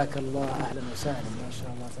 Hayyakallah. Ahlan wa sahlan.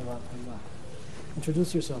 MashaAllah. Tabarakallah.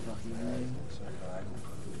 Introduce yourself, akhi.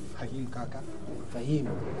 Fahim Kaka. Fahim.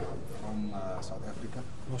 From South Africa.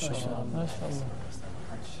 MashaAllah. MashaAllah.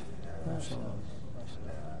 MashaAllah.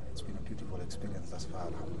 It's been a beautiful experience thus far.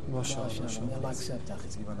 MashaAllah. Allah accept, akhi.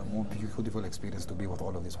 It's even a more beautiful experience to be with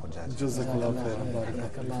all of these Hujjaj. Jazakallah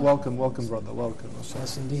khair. Welcome, welcome, brother. Welcome.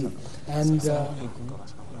 Yes, indeed. And you are,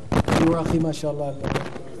 akhi, mashallah,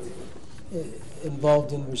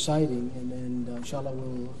 involved in reciting, and inshallah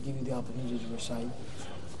we'll give you the opportunity to recite.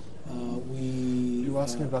 You were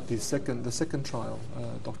asking about the second trial,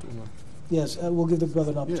 Dr. Umar. Yes, we'll give the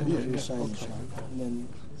brother an opportunity to recite, okay. inshallah. And then,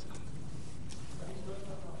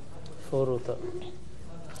 Furuta.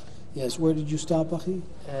 yes, where did you stop, akhi?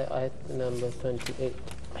 Ayat number 28.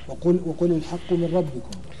 وقل الحق من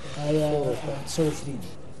ربكم. آية 29.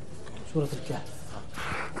 سورة الكهف.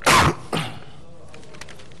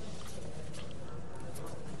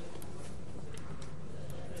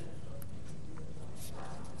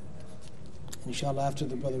 Inshallah, after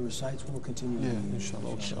the brother recites, we'll continue. Yeah,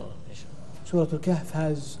 inshallah. Surah Al-Kahf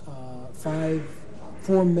has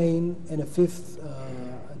four main and a fifth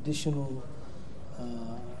additional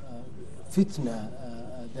fitna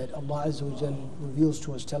that Allah Azza wa Jal reveals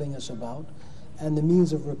to us, telling us about, and the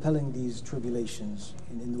means of repelling these tribulations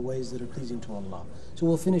in the ways that are pleasing to Allah. So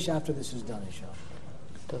we'll finish after this is done, inshallah.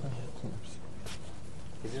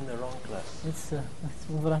 He's in the wrong class. Let's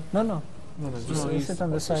move on. No. Just you sit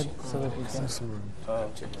on the side so that we can.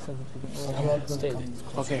 Stay there.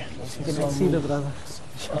 Okay. You can see the brother.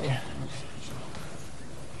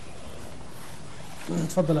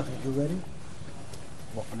 تفضل أخي, you ready?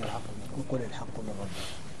 وقل الحق من ربك.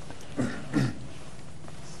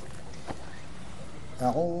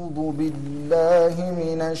 أعوذ بالله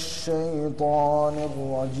من الشيطان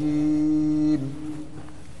الرجيم.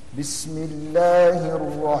 بسم الله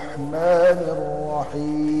الرحمن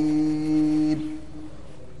الرحيم.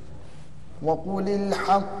 وقل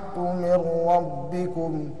الحق من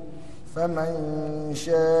ربكم فمن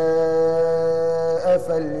شاء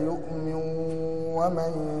فليؤمن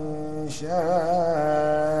ومن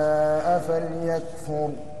شاء فليكفر.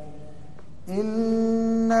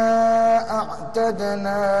 إنا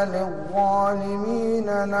أعتدنا للظالمين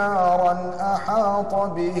نارا أحاط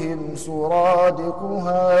بهم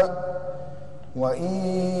سرادقها وإن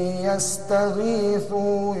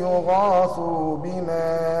يستغيثوا يغاثوا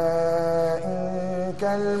بماء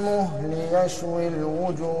كالمهل يشوي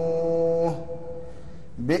الوجوه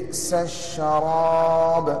بئس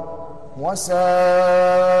الشراب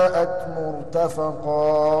وساءت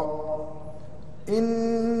مرتفقا.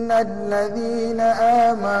 إن الذين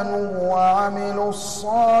آمنوا وعملوا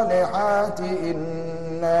الصالحات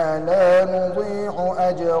إنا لا نضيع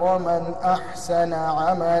أجر من أحسن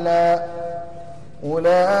عملا.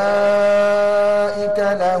 أولئك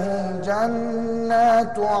لهم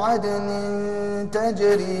جنات عدن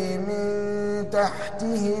تجري من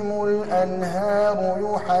تحتهم الأنهار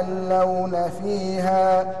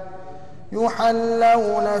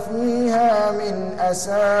يحلون فيها من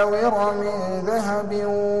أساور من ذهب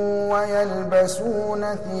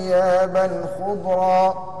ويلبسون ثيابا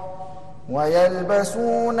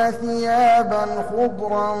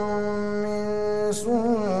خضرا من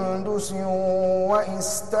سندس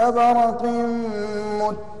وإستبرق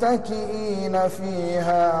متكئين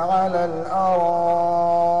فيها على الأرائك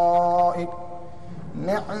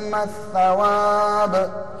نعم الثواب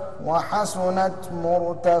وحسنت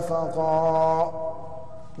مرتفقا.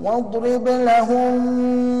 واضرب لهم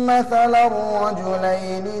مثل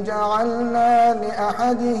الرجلين جعلنا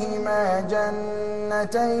لأحدهما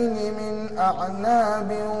جنتين من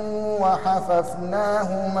أعناب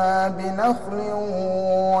وحففناهما بنخل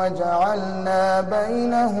وجعلنا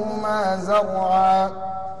بينهما زرعا.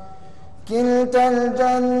 كلتا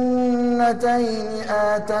الجنتين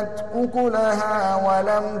آتت أكلها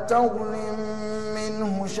ولم تظلم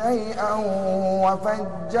منه شيئا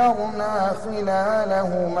وفجرنا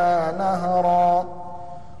خلالهما نهرا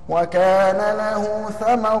وكان له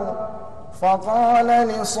ثمر فقال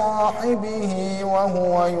لصاحبه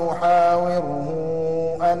وهو يحاوره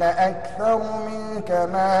أنا أكثر منك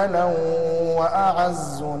مالا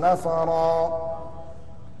وأعز نفرا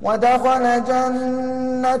ودخل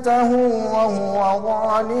جنته وهو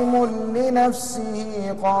ظالم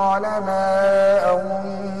لنفسه قال ما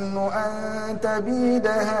أظن أن تبيد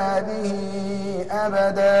هذه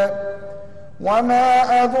أبدا وما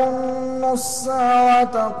أظن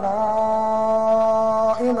الساعة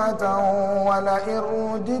قائمة ولئن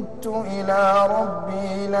رددت إلى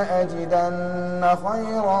ربي لأجدن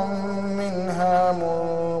خيرا منها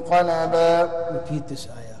منقلبا. Repeat this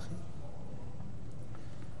ayah.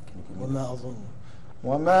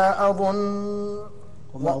 وما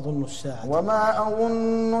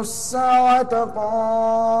أظن الساعة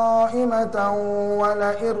قائمة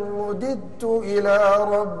ولئن رددت إلى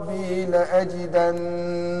ربي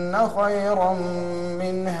لأجدن خيرا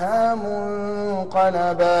منها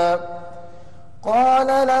منقلبا.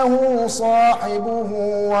 قال له صاحبه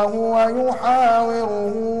وهو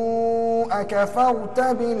يحاوره أكفرت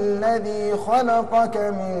بالذي خلقك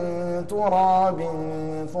من تراب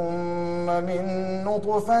ثم من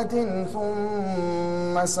نطفة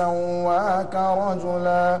ثم سواك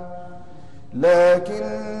رجلا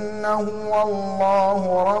لكن هو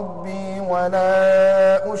الله ربي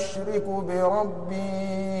ولا أشرك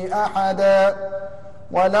بربي أحدا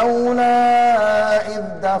ولولا إذ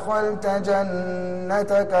دخلت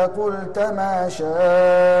جنتك قلت ما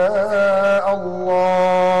شاء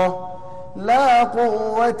الله لا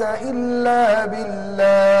قوة إلا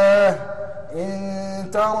بالله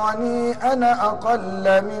إن ترني أنا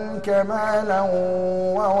أقل منك مالا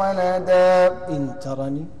وولدا إن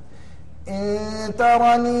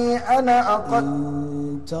ترني أنا أقل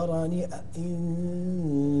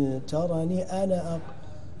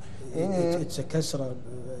It's a kasra.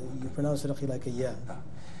 You pronounce it like a ya.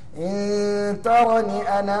 إن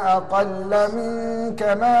ترني أنا أقل منك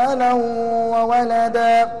مالا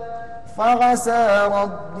وولدا فعسى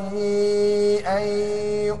ربي أن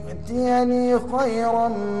يؤتيني خيرا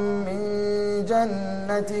من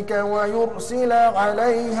جنتك ويرسل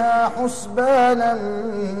عليها حسبانا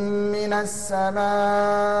من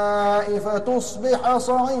السماء فتصبح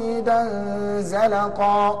صعيدا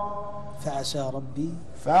زلقا.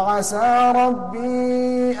 فعسى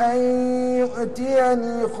ربي أن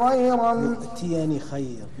يؤتيني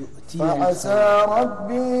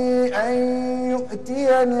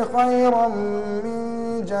خيرا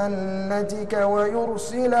من جنتك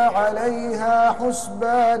ويرسل عليها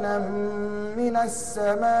حسبانا من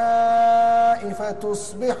السماء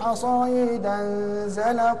فتصبح صعيدا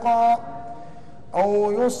زلقا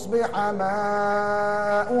أو يصبح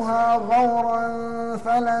ماؤها غورا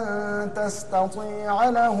فلن تستطيع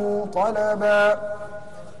له طلبا.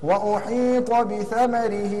 وأحيط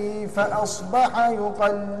بثمره فأصبح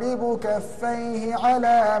يقلب كفيه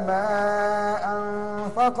على ما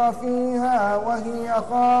أنفق فيها وهي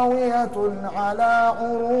خاوية على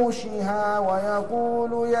عروشها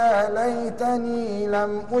ويقول يا ليتني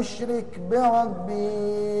لم أشرك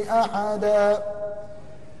بربي أحدا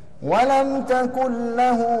ولم تكن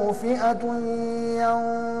له فئة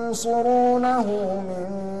ينصرونه من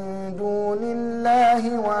دون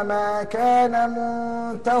الله وما كان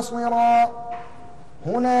منتصرا.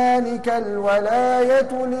 هنالك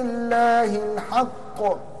الولاية لله الحق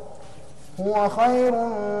هو خير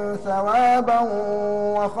ثوابا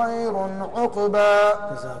وخير عقبا.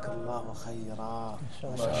 جزاك الله خيرا.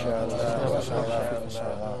 ما شاء الله ما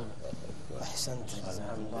شاء الله أحسنت.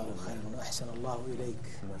 جزاك الله خيرا وأحسن الله إليك.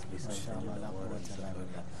 ما شاء الله لا قوة إلا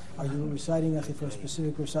بالله. Are you reciting أخي for a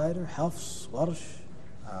specific reciter? Hafs, Warsh?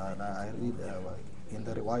 I read in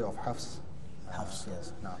the riwayah of Hafs. Hafs,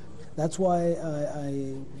 yes. No. That's why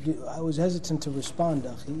I was hesitant to respond,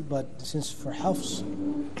 Akhi, but since for Hafs,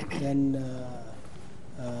 then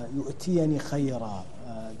يؤتيني خيرا.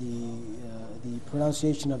 The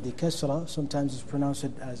pronunciation of the kasra sometimes is pronounced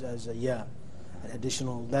as a ya, an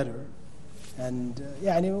additional letter. And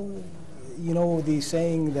you know the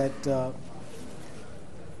saying that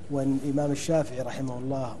when Imam al-Shafi'i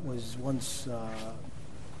rahimahullah was once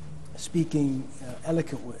speaking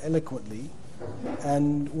eloquently,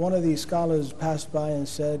 and one of the scholars passed by and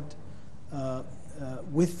said,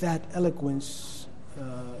 with that eloquence,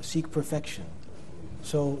 seek perfection.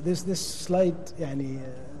 So this slight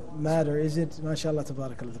matter, is it, mashallah,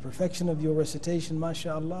 tabarakallah, the perfection of your recitation,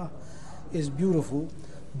 mashallah, is beautiful,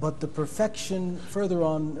 but the perfection further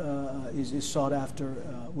on is sought after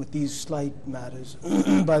with these slight matters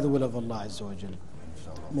by the will of Allah Azza wa Jal.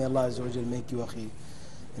 May Allah Azza wa Jal make you akhi,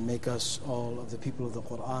 and make us all of the people of the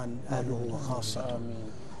Quran, ahluhu wa khassatuh,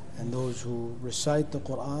 and those who recite the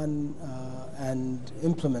Quran and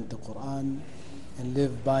implement the Quran and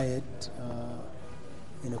live by it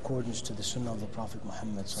in accordance to the Sunnah of the Prophet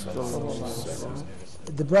Muhammad sallallahu alaihi wasallam.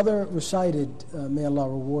 The brother recited, may Allah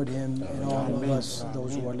reward him and all of us,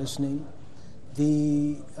 those who are listening,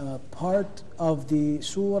 the part of the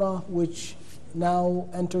surah which now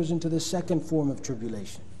enters into the second form of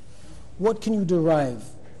tribulation. What can you derive?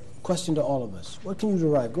 Question to all of us. What can you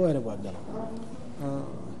derive? Go ahead, Abu Abdullah.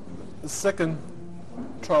 The second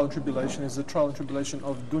trial and tribulation is the trial and tribulation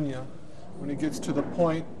of dunya, when it gets to the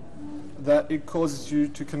point that it causes you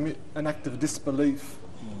to commit an act of disbelief.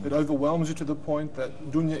 It overwhelms you to the point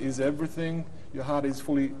that dunya is everything, your heart is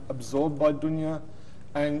fully absorbed by dunya,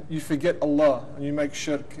 and you forget Allah, and you make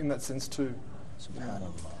shirk in that sense too.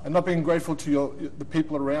 Subhanallah. And not being grateful to the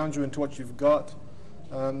people around you and to what you've got,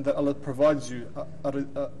 that Allah provides you,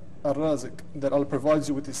 ar-razik, that Allah provides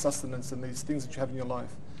you with His sustenance and these things that you have in your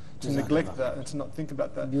life. To neglect that and to not think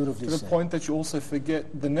about that. Beautifully to the said. point that you also forget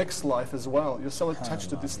the next life as well. You're so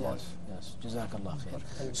attached to this life. Yes, Jazakallah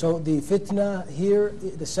khair. So the fitna here,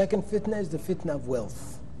 the second fitna is the fitna of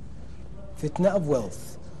wealth. Fitna of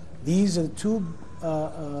wealth. These are two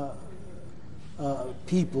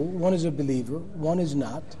people. One is a believer, one is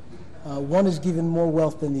not. One is given more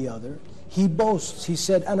wealth than the other. He boasts, he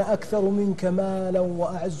said, أَنَا أَكْثَرُ مِنْكَ مَالًا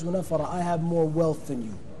وَأَعَزُّ نَفَرًا. I have more wealth than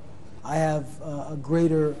you. I have a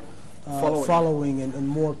greater following and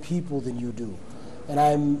more people than you do. And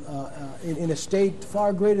I'm in a state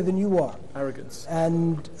far greater than you are. Arrogance.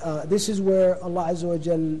 And this is where Allah Azza wa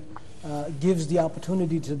Jal gives the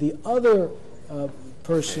opportunity to the other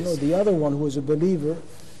person or the other one who is a believer.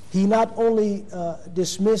 He not only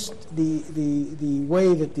dismissed the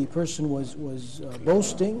way that the person was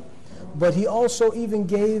boasting, but he also even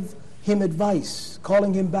gave him advice,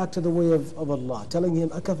 calling him back to the way of Allah, telling him,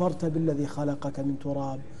 أَكَفَرْتَ بِالَّذِي خَلَقَكَ مِن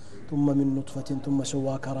تُرَابٍ ثُمَّ مِن نُطْفَةٍ ثُمَّ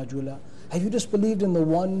سَوَّاكَ رَجُلًا. Have you disbelieved in the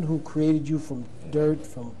one who created you from dirt,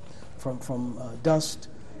 from dust,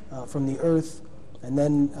 from the earth, and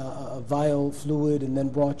then a vile fluid, and then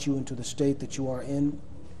brought you into the state that you are in,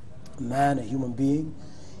 a man, a human being?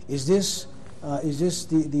 Is this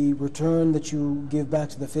the return that you give back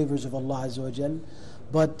to the favors of Allah Azza wa Jal?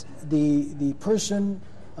 But the person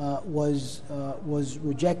was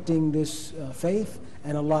rejecting this faith,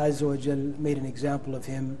 and Allah Azza wa Jal made an example of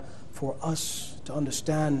him for us to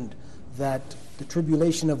understand that the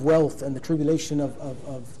tribulation of wealth and the tribulation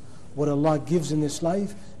of what Allah gives in this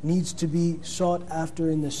life needs to be sought after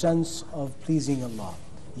in the sense of pleasing Allah,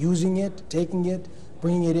 using it, taking it,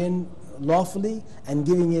 bringing it in lawfully, and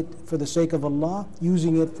giving it for the sake of Allah,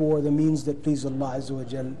 using it for the means that please Allah Azza wa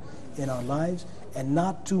Jal in our lives, and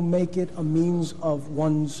not to make it a means of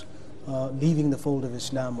one's leaving the fold of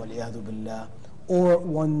Islam, wal-iyadhu billah, or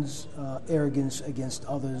one's arrogance against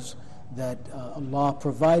others, that Allah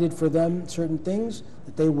provided for them certain things,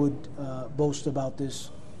 that they would boast about this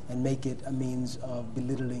and make it a means of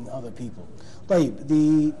belittling other people.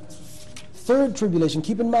 The third tribulation,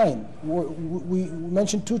 keep in mind, we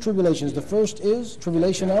mentioned two tribulations. The first is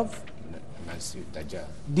tribulation of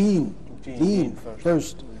Deen. Deen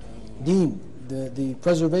first. Deen, the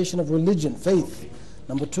preservation of religion, faith.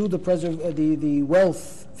 Number two, the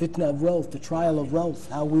wealth, fitna of wealth, the trial of wealth,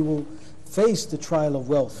 how we will face the trial of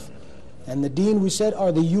wealth. And the deen, we said,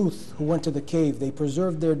 are the youth who went to the cave. They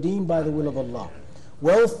preserved their deen by the will of Allah.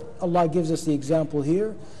 Wealth, Allah gives us the example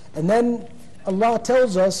here. And then Allah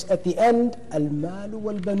tells us at the end, al-malu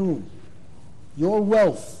wal-banun, your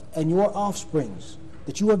wealth and your offsprings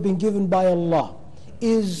that you have been given by Allah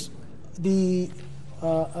is the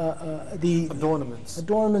adornments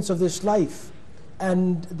of this life.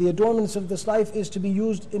 And the adornments of this life is to be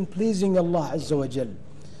used in pleasing Allah Azza wa Jal.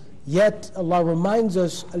 Yet Allah reminds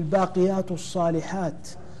us, al-baqiyatu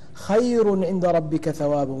as-salihat khayrun inda rabbika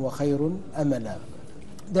thawaban wa khayrun amala,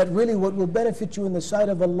 that really what will benefit you in the sight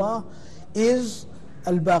of Allah is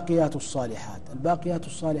al-baqiyatu as-salihat. Al-baqiyatu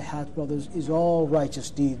as-salihat, brothers, is all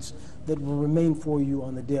righteous deeds that will remain for you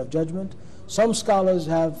on the Day of Judgment. Some scholars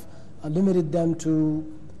have limited them to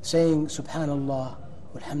saying subhanallah,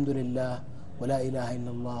 walhamdulillah, wa la ilaha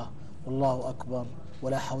illallah, wallahu akbar, wa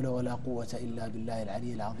la hawla wa la quwwata illa billahi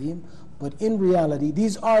al-ali al-azim. But in reality,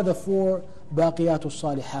 these are the four baqiyatu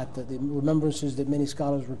salihat, the remembrances that many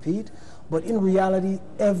scholars repeat. But in reality,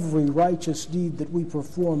 every righteous deed that we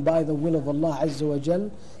perform by the will of Allah Azza wa Jal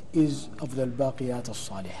is of the baqiyat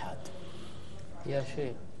as-salihat. Yeah,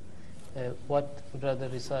 Shaykh. What brother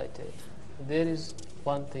recited, there is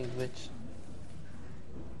one thing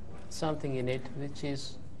something in it which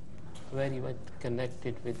is very much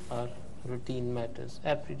connected with our routine matters,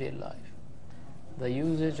 everyday life. The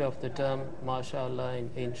usage of the term mashallah and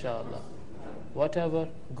inshallah, whatever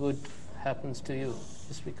good happens to you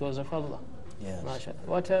is because of Allah. Yes. Mashallah.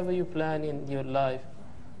 Whatever you plan in your life,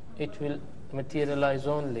 it will materialize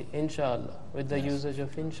only, inshallah, with the usage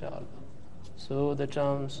of inshallah. So the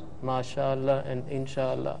terms mashallah and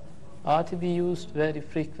inshallah are to be used very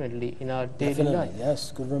frequently in our daily Definitely, life.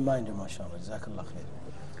 yes. Good reminder, mashallah. Jazakallah khair.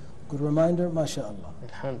 Good reminder, mashallah.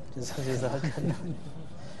 Alhamdulillah.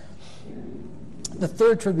 The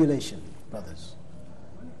third tribulation, brothers.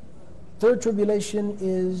 Third tribulation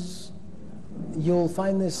is, you'll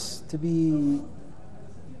find this to be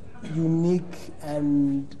unique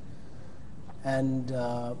and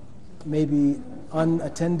maybe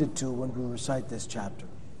unattended to when we recite this chapter.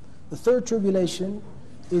 The third tribulation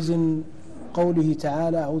is in قوله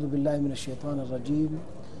تعالى أعوذ بالله من الشيطان الرجيم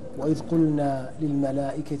وإذ قلنا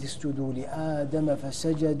للملائكة اسجدوا لآدم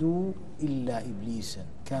فسجدوا إلا إبليس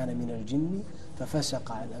كان من الجن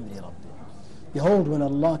ففسق عن أمر ربه. Behold, when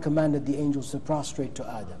Allah commanded the angels to prostrate to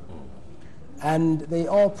Adam, and they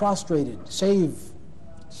all prostrated, save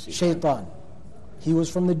Shaitan. He was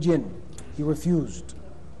from the jinn. He refused.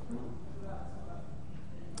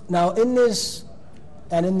 Now in this,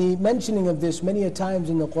 and in the mentioning of this many a times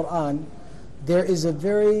in the Quran, there is a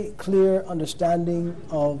very clear understanding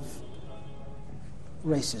of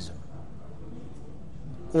racism,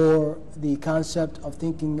 or the concept of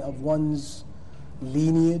thinking of one's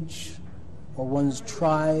lineage, or one's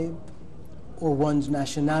tribe, or one's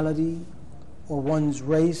nationality, or one's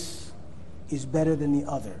race is better than the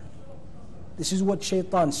other. This is what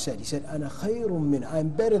Shaitan said. He said, "Ana khayrun min, I'm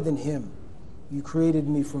better than him. You created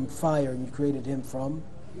me from fire, and you created him from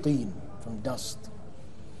teen, from dust."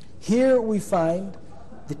 Here we find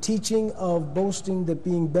the teaching of boasting that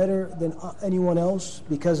being better than anyone else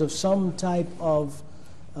because of some type of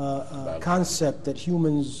concept that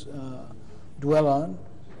humans dwell on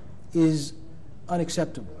is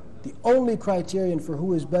unacceptable. The only criterion for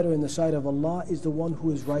who is better in the sight of Allah is the one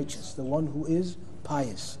who is righteous, the one who is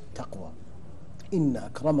pious, taqwa.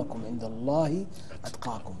 Inna akramakum indallahi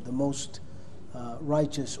atqakum. The most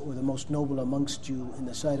righteous or the most noble amongst you in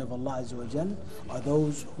the sight of Allah Azza wa Jal are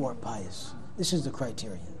those who are pious. This is the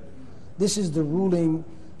criterion. This is the ruling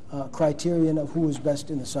criterion of who is best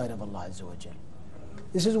in the sight of Allah Azza wa Jal.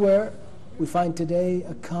 This is where we find today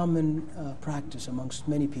a common practice amongst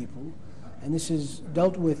many people, and this is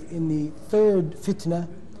dealt with in the third fitna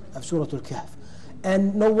of Surah Al-Kahf.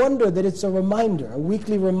 And no wonder that it's a reminder, a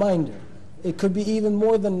weekly reminder. It could be even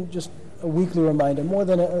more than just a weekly reminder, more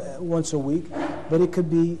than once a week, but it could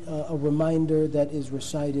be a reminder that is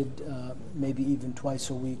recited maybe even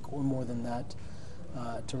twice a week or more than that,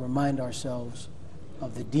 to remind ourselves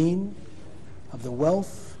of the deen, of the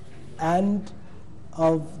wealth, and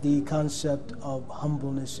of the concept of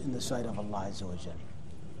humbleness in the sight of Allah Azza wa Jal.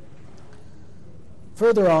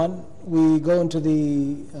 Further on, we go into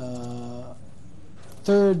the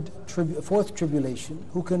fourth tribulation.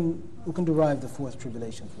 Who can derive the fourth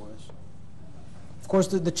tribulation for us? Of course,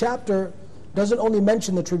 the chapter doesn't only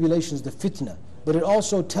mention the tribulations, the fitna, but it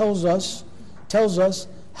also tells us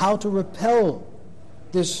how to repel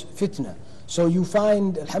this fitna. So you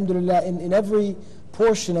find, alhamdulillah, in every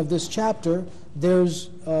portion of this chapter, there's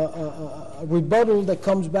a rebuttal that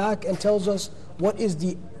comes back and tells us what is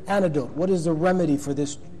the antidote, what is the remedy for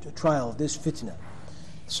this trial, this fitna.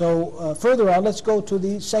 So further on, let's go to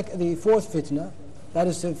the fourth fitna. That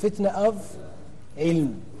is the fitna of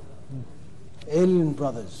ilm. Ilm,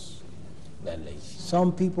 brothers.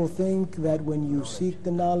 Some people think that when you seek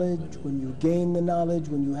the knowledge, when you gain the knowledge,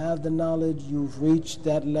 when you have the knowledge, you've reached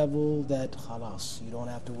that level that khalas, you don't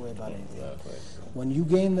have to worry about anything. When you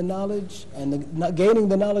gain the knowledge, and gaining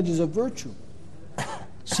the knowledge is a virtue,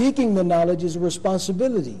 seeking the knowledge is a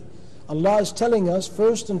responsibility. Allah is telling us,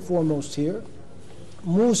 first and foremost here,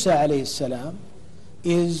 Musa alayhi salam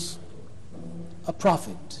is a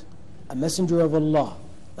prophet, a messenger of Allah.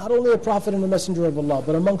 Not only a prophet and a messenger of Allah,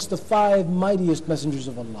 but amongst the 5 mightiest messengers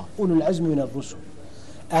of Allah, ulul azmi min al-rusul.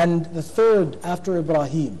 And the third after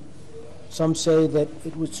Ibrahim. Some say that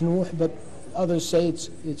it was Nuh, but others say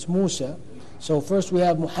it's Musa. So first we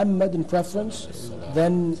have Muhammad in preference,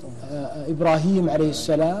 then Ibrahim alayhi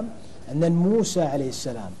salam, and then Musa alayhi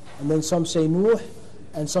salam. And then some say Nuh,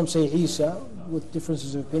 and some say Isa, with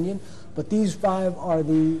differences of opinion. But these 5 are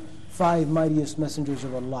the 5 mightiest messengers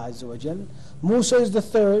of Allah Azza wa Jal. Musa is the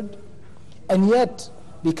third, and yet,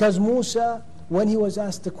 because Musa, when he was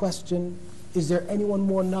asked the question, is there anyone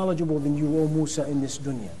more knowledgeable than you, O Musa, in this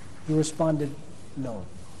dunya? He responded, no.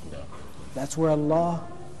 That's where Allah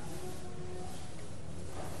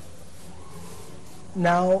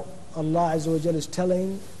now Allah Azza wa Jal is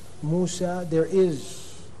telling Musa there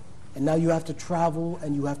is, and now you have to travel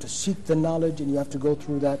and you have to seek the knowledge and you have to go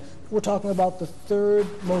through that. We're talking about the third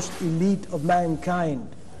most elite of mankind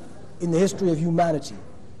in the history of humanity.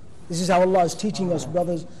 This is how Allah is teaching us,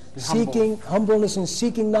 brothers, seeking humbleness and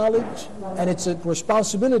seeking knowledge, and it's a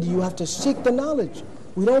responsibility. You have to seek the knowledge.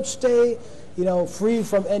 We don't stay, free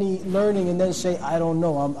from any learning and then say, I don't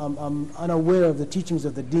know, I'm unaware of the teachings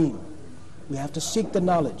of the deen. We have to seek the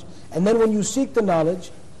knowledge. And then when you seek the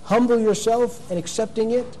knowledge, humble yourself in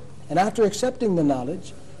accepting it, and after accepting the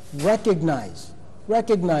knowledge, recognize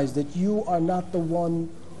that you are not the one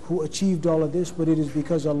who achieved all of this, but it is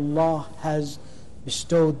because Allah has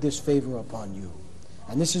bestowed this favor upon you.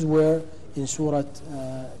 And this is where in Surah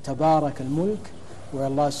Tabarak al-Mulk, where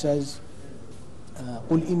Allah says,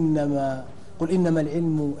 قُلْ إِنَّمَا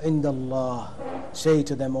الْعِلْمُ عِنْدَ اللَّهِ. Say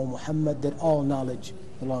to them, O Muhammad, that all knowledge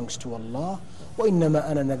belongs to Allah.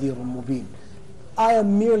 وَإِنَّمَا أَنَا نَذِيرٌ مُبِينٌ. I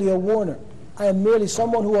am merely a warner. I am merely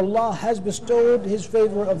someone who Allah has bestowed His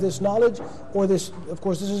favor of this knowledge, or this, of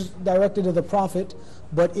course, this is directed to the Prophet,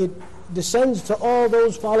 but it descends to all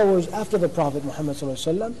those followers after the Prophet Muhammad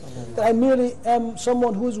ﷺ, that I merely am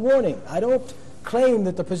someone who is warning. I don't claim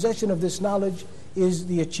that the possession of this knowledge is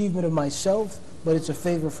the achievement of myself, but it's a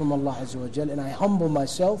favor from Allah Azza wa Jal, and I humble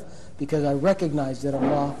myself because I recognize that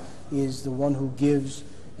Allah is the one who gives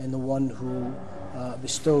and the one who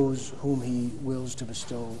bestows whom He wills to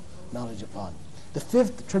bestow knowledge upon. The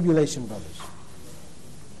fifth tribulation, brothers.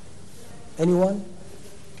 Anyone?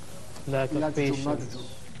 Lack of patience.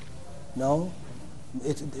 No?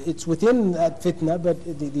 It's within that fitna, but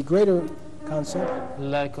the greater concept?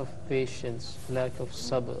 Lack of patience, lack of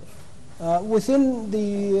sabr. Within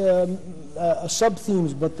the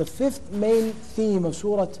sub-themes, but the fifth main theme of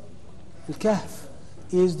Surah Al-Kahf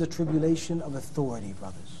is the tribulation of authority,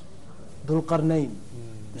 brothers. Dhul Qarnayn.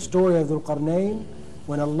 The story of Dhul Qarnayn,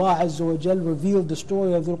 when Allah Azza wa Jal revealed the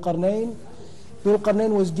story of Dhul Qarnayn, Dhul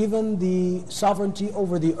Qarnayn was given the sovereignty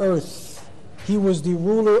over the earth. He was the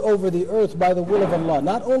ruler over the earth by the will of Allah.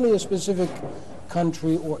 Not only a specific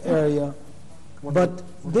country or area, but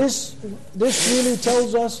this really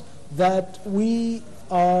tells us that we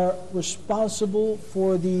are responsible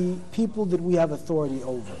for the people that we have authority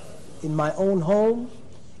over. In my own home,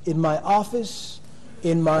 in my office,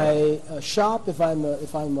 in my shop, if I'm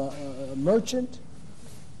a merchant,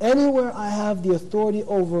 anywhere I have the authority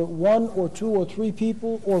over one or two or three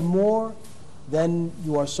people or more, then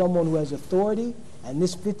you are someone who has authority, and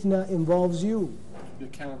this fitna involves you. Be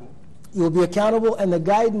accountable. You'll be accountable, and the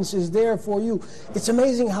guidance is there for you. It's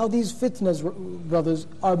amazing how these fitnas, brothers,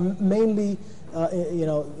 are mainly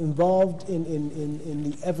involved in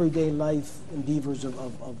the everyday life endeavors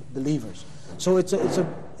of believers. So it's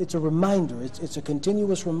a reminder. It's a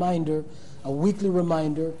continuous reminder, a weekly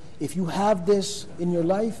reminder. If you have this in your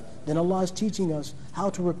life, then Allah is teaching us how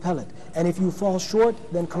to repel it. And if you fall short,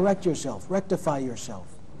 then correct yourself, rectify yourself.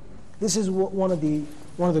 This is one of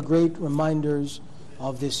the great reminders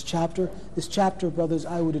of this chapter. This chapter, brothers,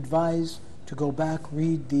 I would advise to go back,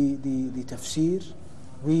 read the tafsir,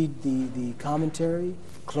 read the commentary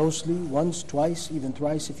closely, once, twice, even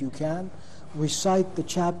thrice if you can. Recite the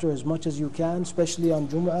chapter as much as you can, especially on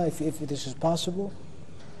Jum'ah if this is possible.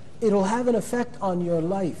 It'll have an effect on your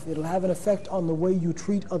life. It'll have an effect on the way you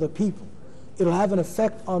treat other people. It'll have an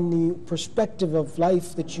effect on the perspective of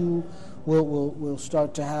life that you will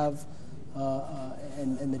start to have,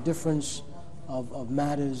 and the difference of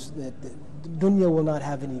matters that dunya will not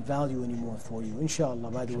have any value anymore for you,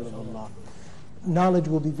 inshallah, by the will of Allah. Knowledge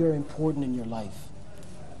will be very important in your life.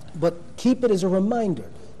 But keep it as a reminder.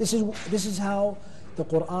 This is how the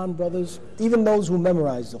Quran, brothers, even those who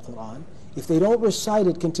memorize the Quran, if they don't recite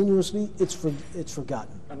it continuously, it's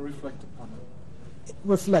forgotten. And reflect upon it.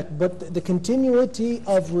 Reflect, but the continuity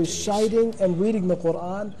of reciting and reading the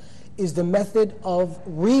Quran is the method of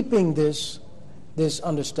reaping this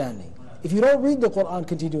understanding. If you don't read the Quran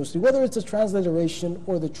continuously, whether it's the transliteration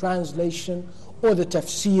or the translation or the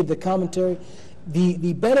tafsir, the commentary,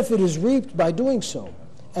 the benefit is reaped by doing so.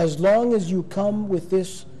 As long as you come with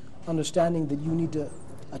this understanding that you need to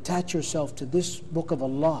attach yourself to this book of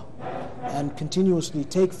Allah and continuously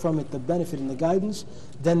take from it the benefit and the guidance,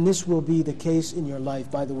 then this will be the case in your life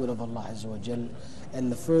by the will of Allah Azza wa Jal. And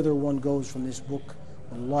the further one goes from this book,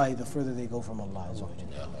 wallahi, the further they go from Allah Azza wa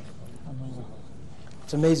Jal.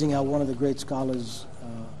 It's amazing how one of the great scholars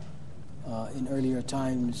in earlier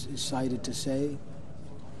times is cited to say,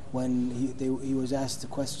 when he was asked the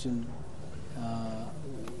question,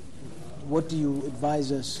 what do you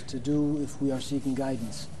advise us to do if we are seeking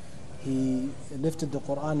guidance? He lifted the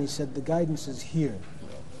Quran, he said, the guidance is here.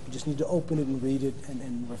 You just need to open it and read it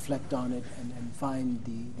and reflect on it and find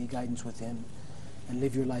the guidance within and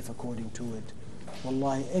live your life according to it.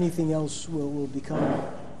 Wallahi, anything else will become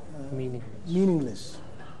meaningless.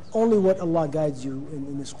 Only what Allah guides you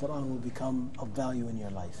in this Quran will become of value in your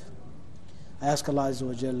life. I ask Allah Azza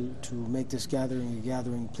wa Jal to make this gathering a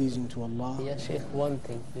gathering pleasing to Allah. Yeah, Sheikh, one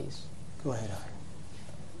thing please. Go ahead.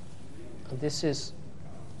 This is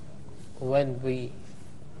when we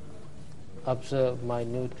observe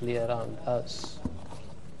minutely around us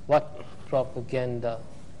what propaganda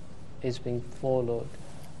is being followed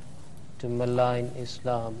to malign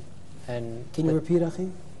Islam. And can you repeat,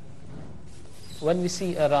 Akhi? When we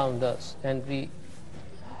see around us, and we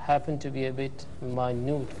happen to be a bit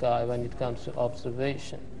minute guy when it comes to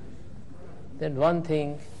observation, then one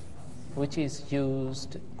thing which is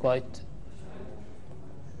used quite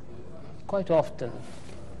often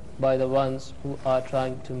by the ones who are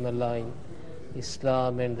trying to malign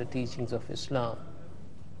Islam and the teachings of Islam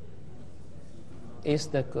is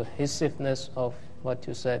the cohesiveness of what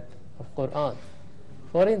you said of Quran.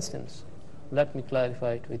 For instance, let me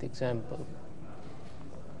clarify it with example.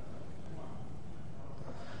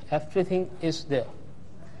 Everything is there,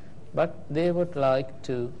 but they would like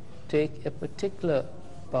to take a particular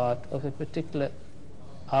part of a particular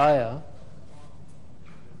ayah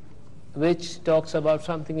which talks about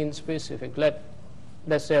something in specific,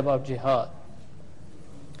 let's say about jihad,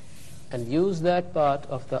 and use that part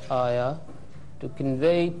of the ayah to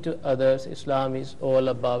convey to others Islam is all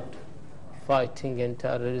about fighting and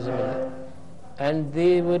terrorism, and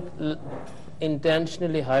they would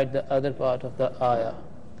intentionally hide the other part of the ayah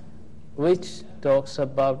which talks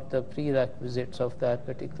about the prerequisites of that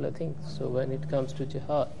particular thing. So when it comes to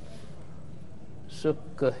jihad, so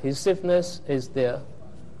cohesiveness is there,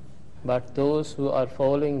 but those who are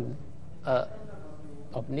following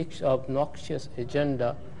obnoxious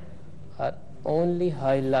agenda are only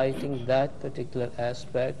highlighting that particular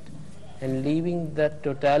aspect and leaving the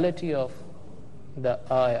totality of the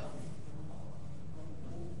ayah.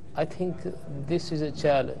 I think this is a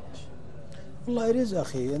challenge. Allah, it is,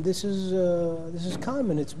 Akhi, and this is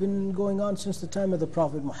common. It's been going on since the time of the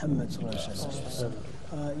Prophet Muhammad sallallahu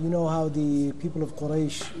you know how the people of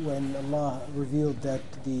Quraysh, when Allah revealed that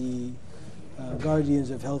the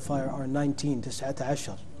guardians of hellfire are 19, tis'at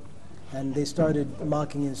ashar, and they started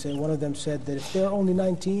mocking and saying, one of them said that if they're only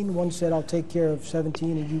 19, one said, I'll take care of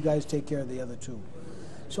 17 and you guys take care of the other two.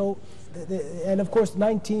 So, and of course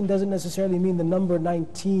 19 doesn't necessarily mean the number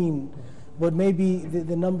 19, but maybe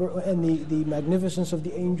the number and the magnificence of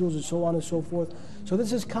the angels and so on and so forth. So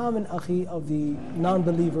this is common, Akhi, of the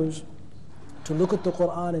non-believers to look at the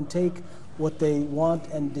Quran and take what they want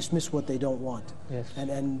and dismiss what they don't want. Yes.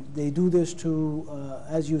 And they do this to,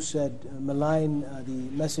 as you said, malign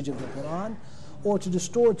the message of the Quran, or to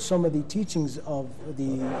distort some of the teachings of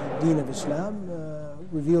the deen of Islam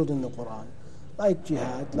revealed in the Quran, like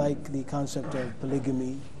jihad, like the concept of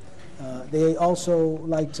polygamy. They also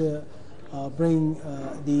like to bring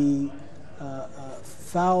the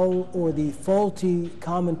foul or the faulty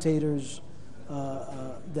commentators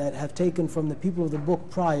that have taken from the people of the book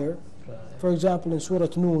prior. For example, in Surah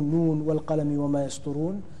Noon, wal qalami wa ma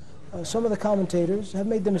yasturun, some of the commentators have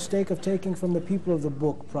made the mistake of taking from the people of the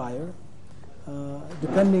book prior,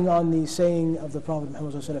 depending on the saying of the Prophet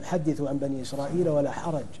Muhammad sallallahu alaihi wasallam, hadithu an bani Israel wa la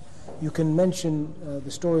haraj. You can mention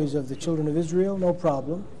the stories of the children of Israel, no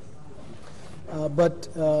problem, but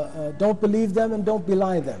don't believe them and don't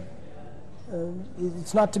belie them.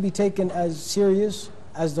 It's not to be taken as serious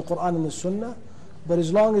as the Quran and the Sunnah, but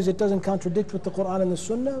as long as it doesn't contradict with the Quran and the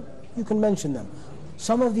Sunnah, you can mention them.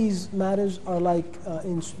 Some of these matters are like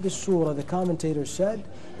in this surah, the commentator said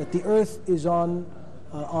that the earth is on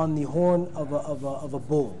the horn of a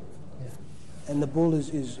bull, and the bull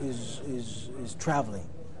is traveling.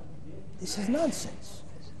 This is nonsense.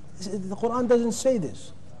 The Quran doesn't say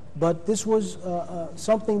this, but this was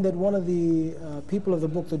something that one of the people of the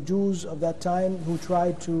book, the Jews of that time, who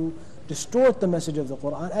tried to distort the message of the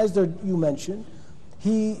Quran, as you mentioned.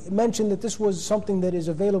 He mentioned that this was something that is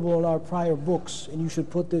available in our prior books, and you should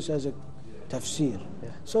put this as a tafsir. Yeah.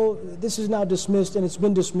 So this is now dismissed, and it's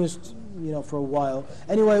been dismissed, for a while.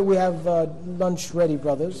 Anyway, we have lunch ready,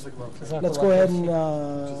 brothers. Let's go ahead and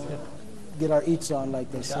get our eats on,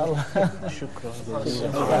 like they say. شكرا.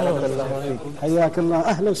 حياك الله.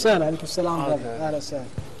 أهلا وسهلا. عليكم السلام. أهلا وسهلا.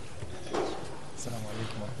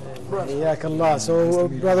 حياك الله. So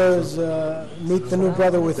brothers, meet the new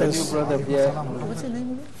brother with us. New brother, yeah. What's your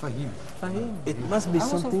name again? Fahim. Fahim. It must be I'm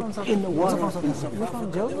also something from South in the water. You're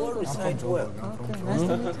from Joburg? The water recites well. Okay, nice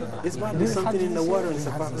to meet you. It must be something in the water in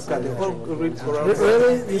South Africa. The whole read Quran.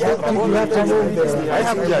 Really? You have to move there. I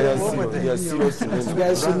have serious You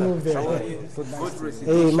guys should move there.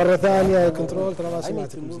 Hey, مرة ثانية كنترول ترى ما I need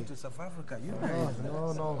to سمعتكم move زين. to South Africa. You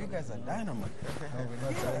guys are dynamite.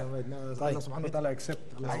 الله سبحانه وتعالى accept.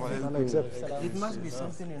 It must be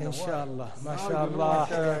something in the إن water. شاء الله ما شاء الله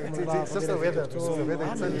حياكم الله. It's just the weather. It's just the weather.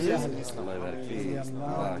 أهلا وسهلا. الله يبارك فيك.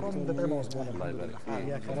 From the time I was born. الله يبارك فيك.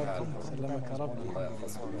 حياك رب سلمك ربي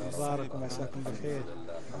بارك ومساكم بخير.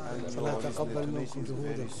 الله يتقبل منكم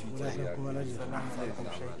جهودكم ولا يحرمكم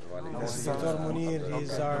الأجر. Dr. Munir,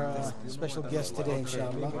 he's our special guest today,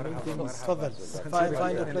 inshallah. تفضل.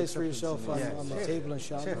 Find a place for yourself on the table,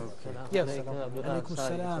 inshallah. Yes. عليكم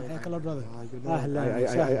السلام. حياك الله, brother. أهلا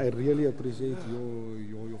وسهلا. I really appreciate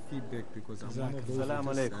your feedback because I'm one of those Salam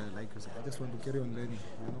who alaikum. like I just want to carry on learning.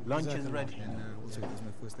 Lunch is ready. And also it's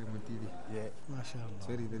my first time on TV. Yeah. ما شاء It's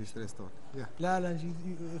الله. very, very stressed out. Yeah. لا,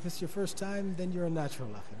 if it's your first time, then you're a natural,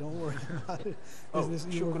 أخي. Don't worry about it. Oh,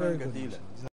 You were shukran very good. gadila.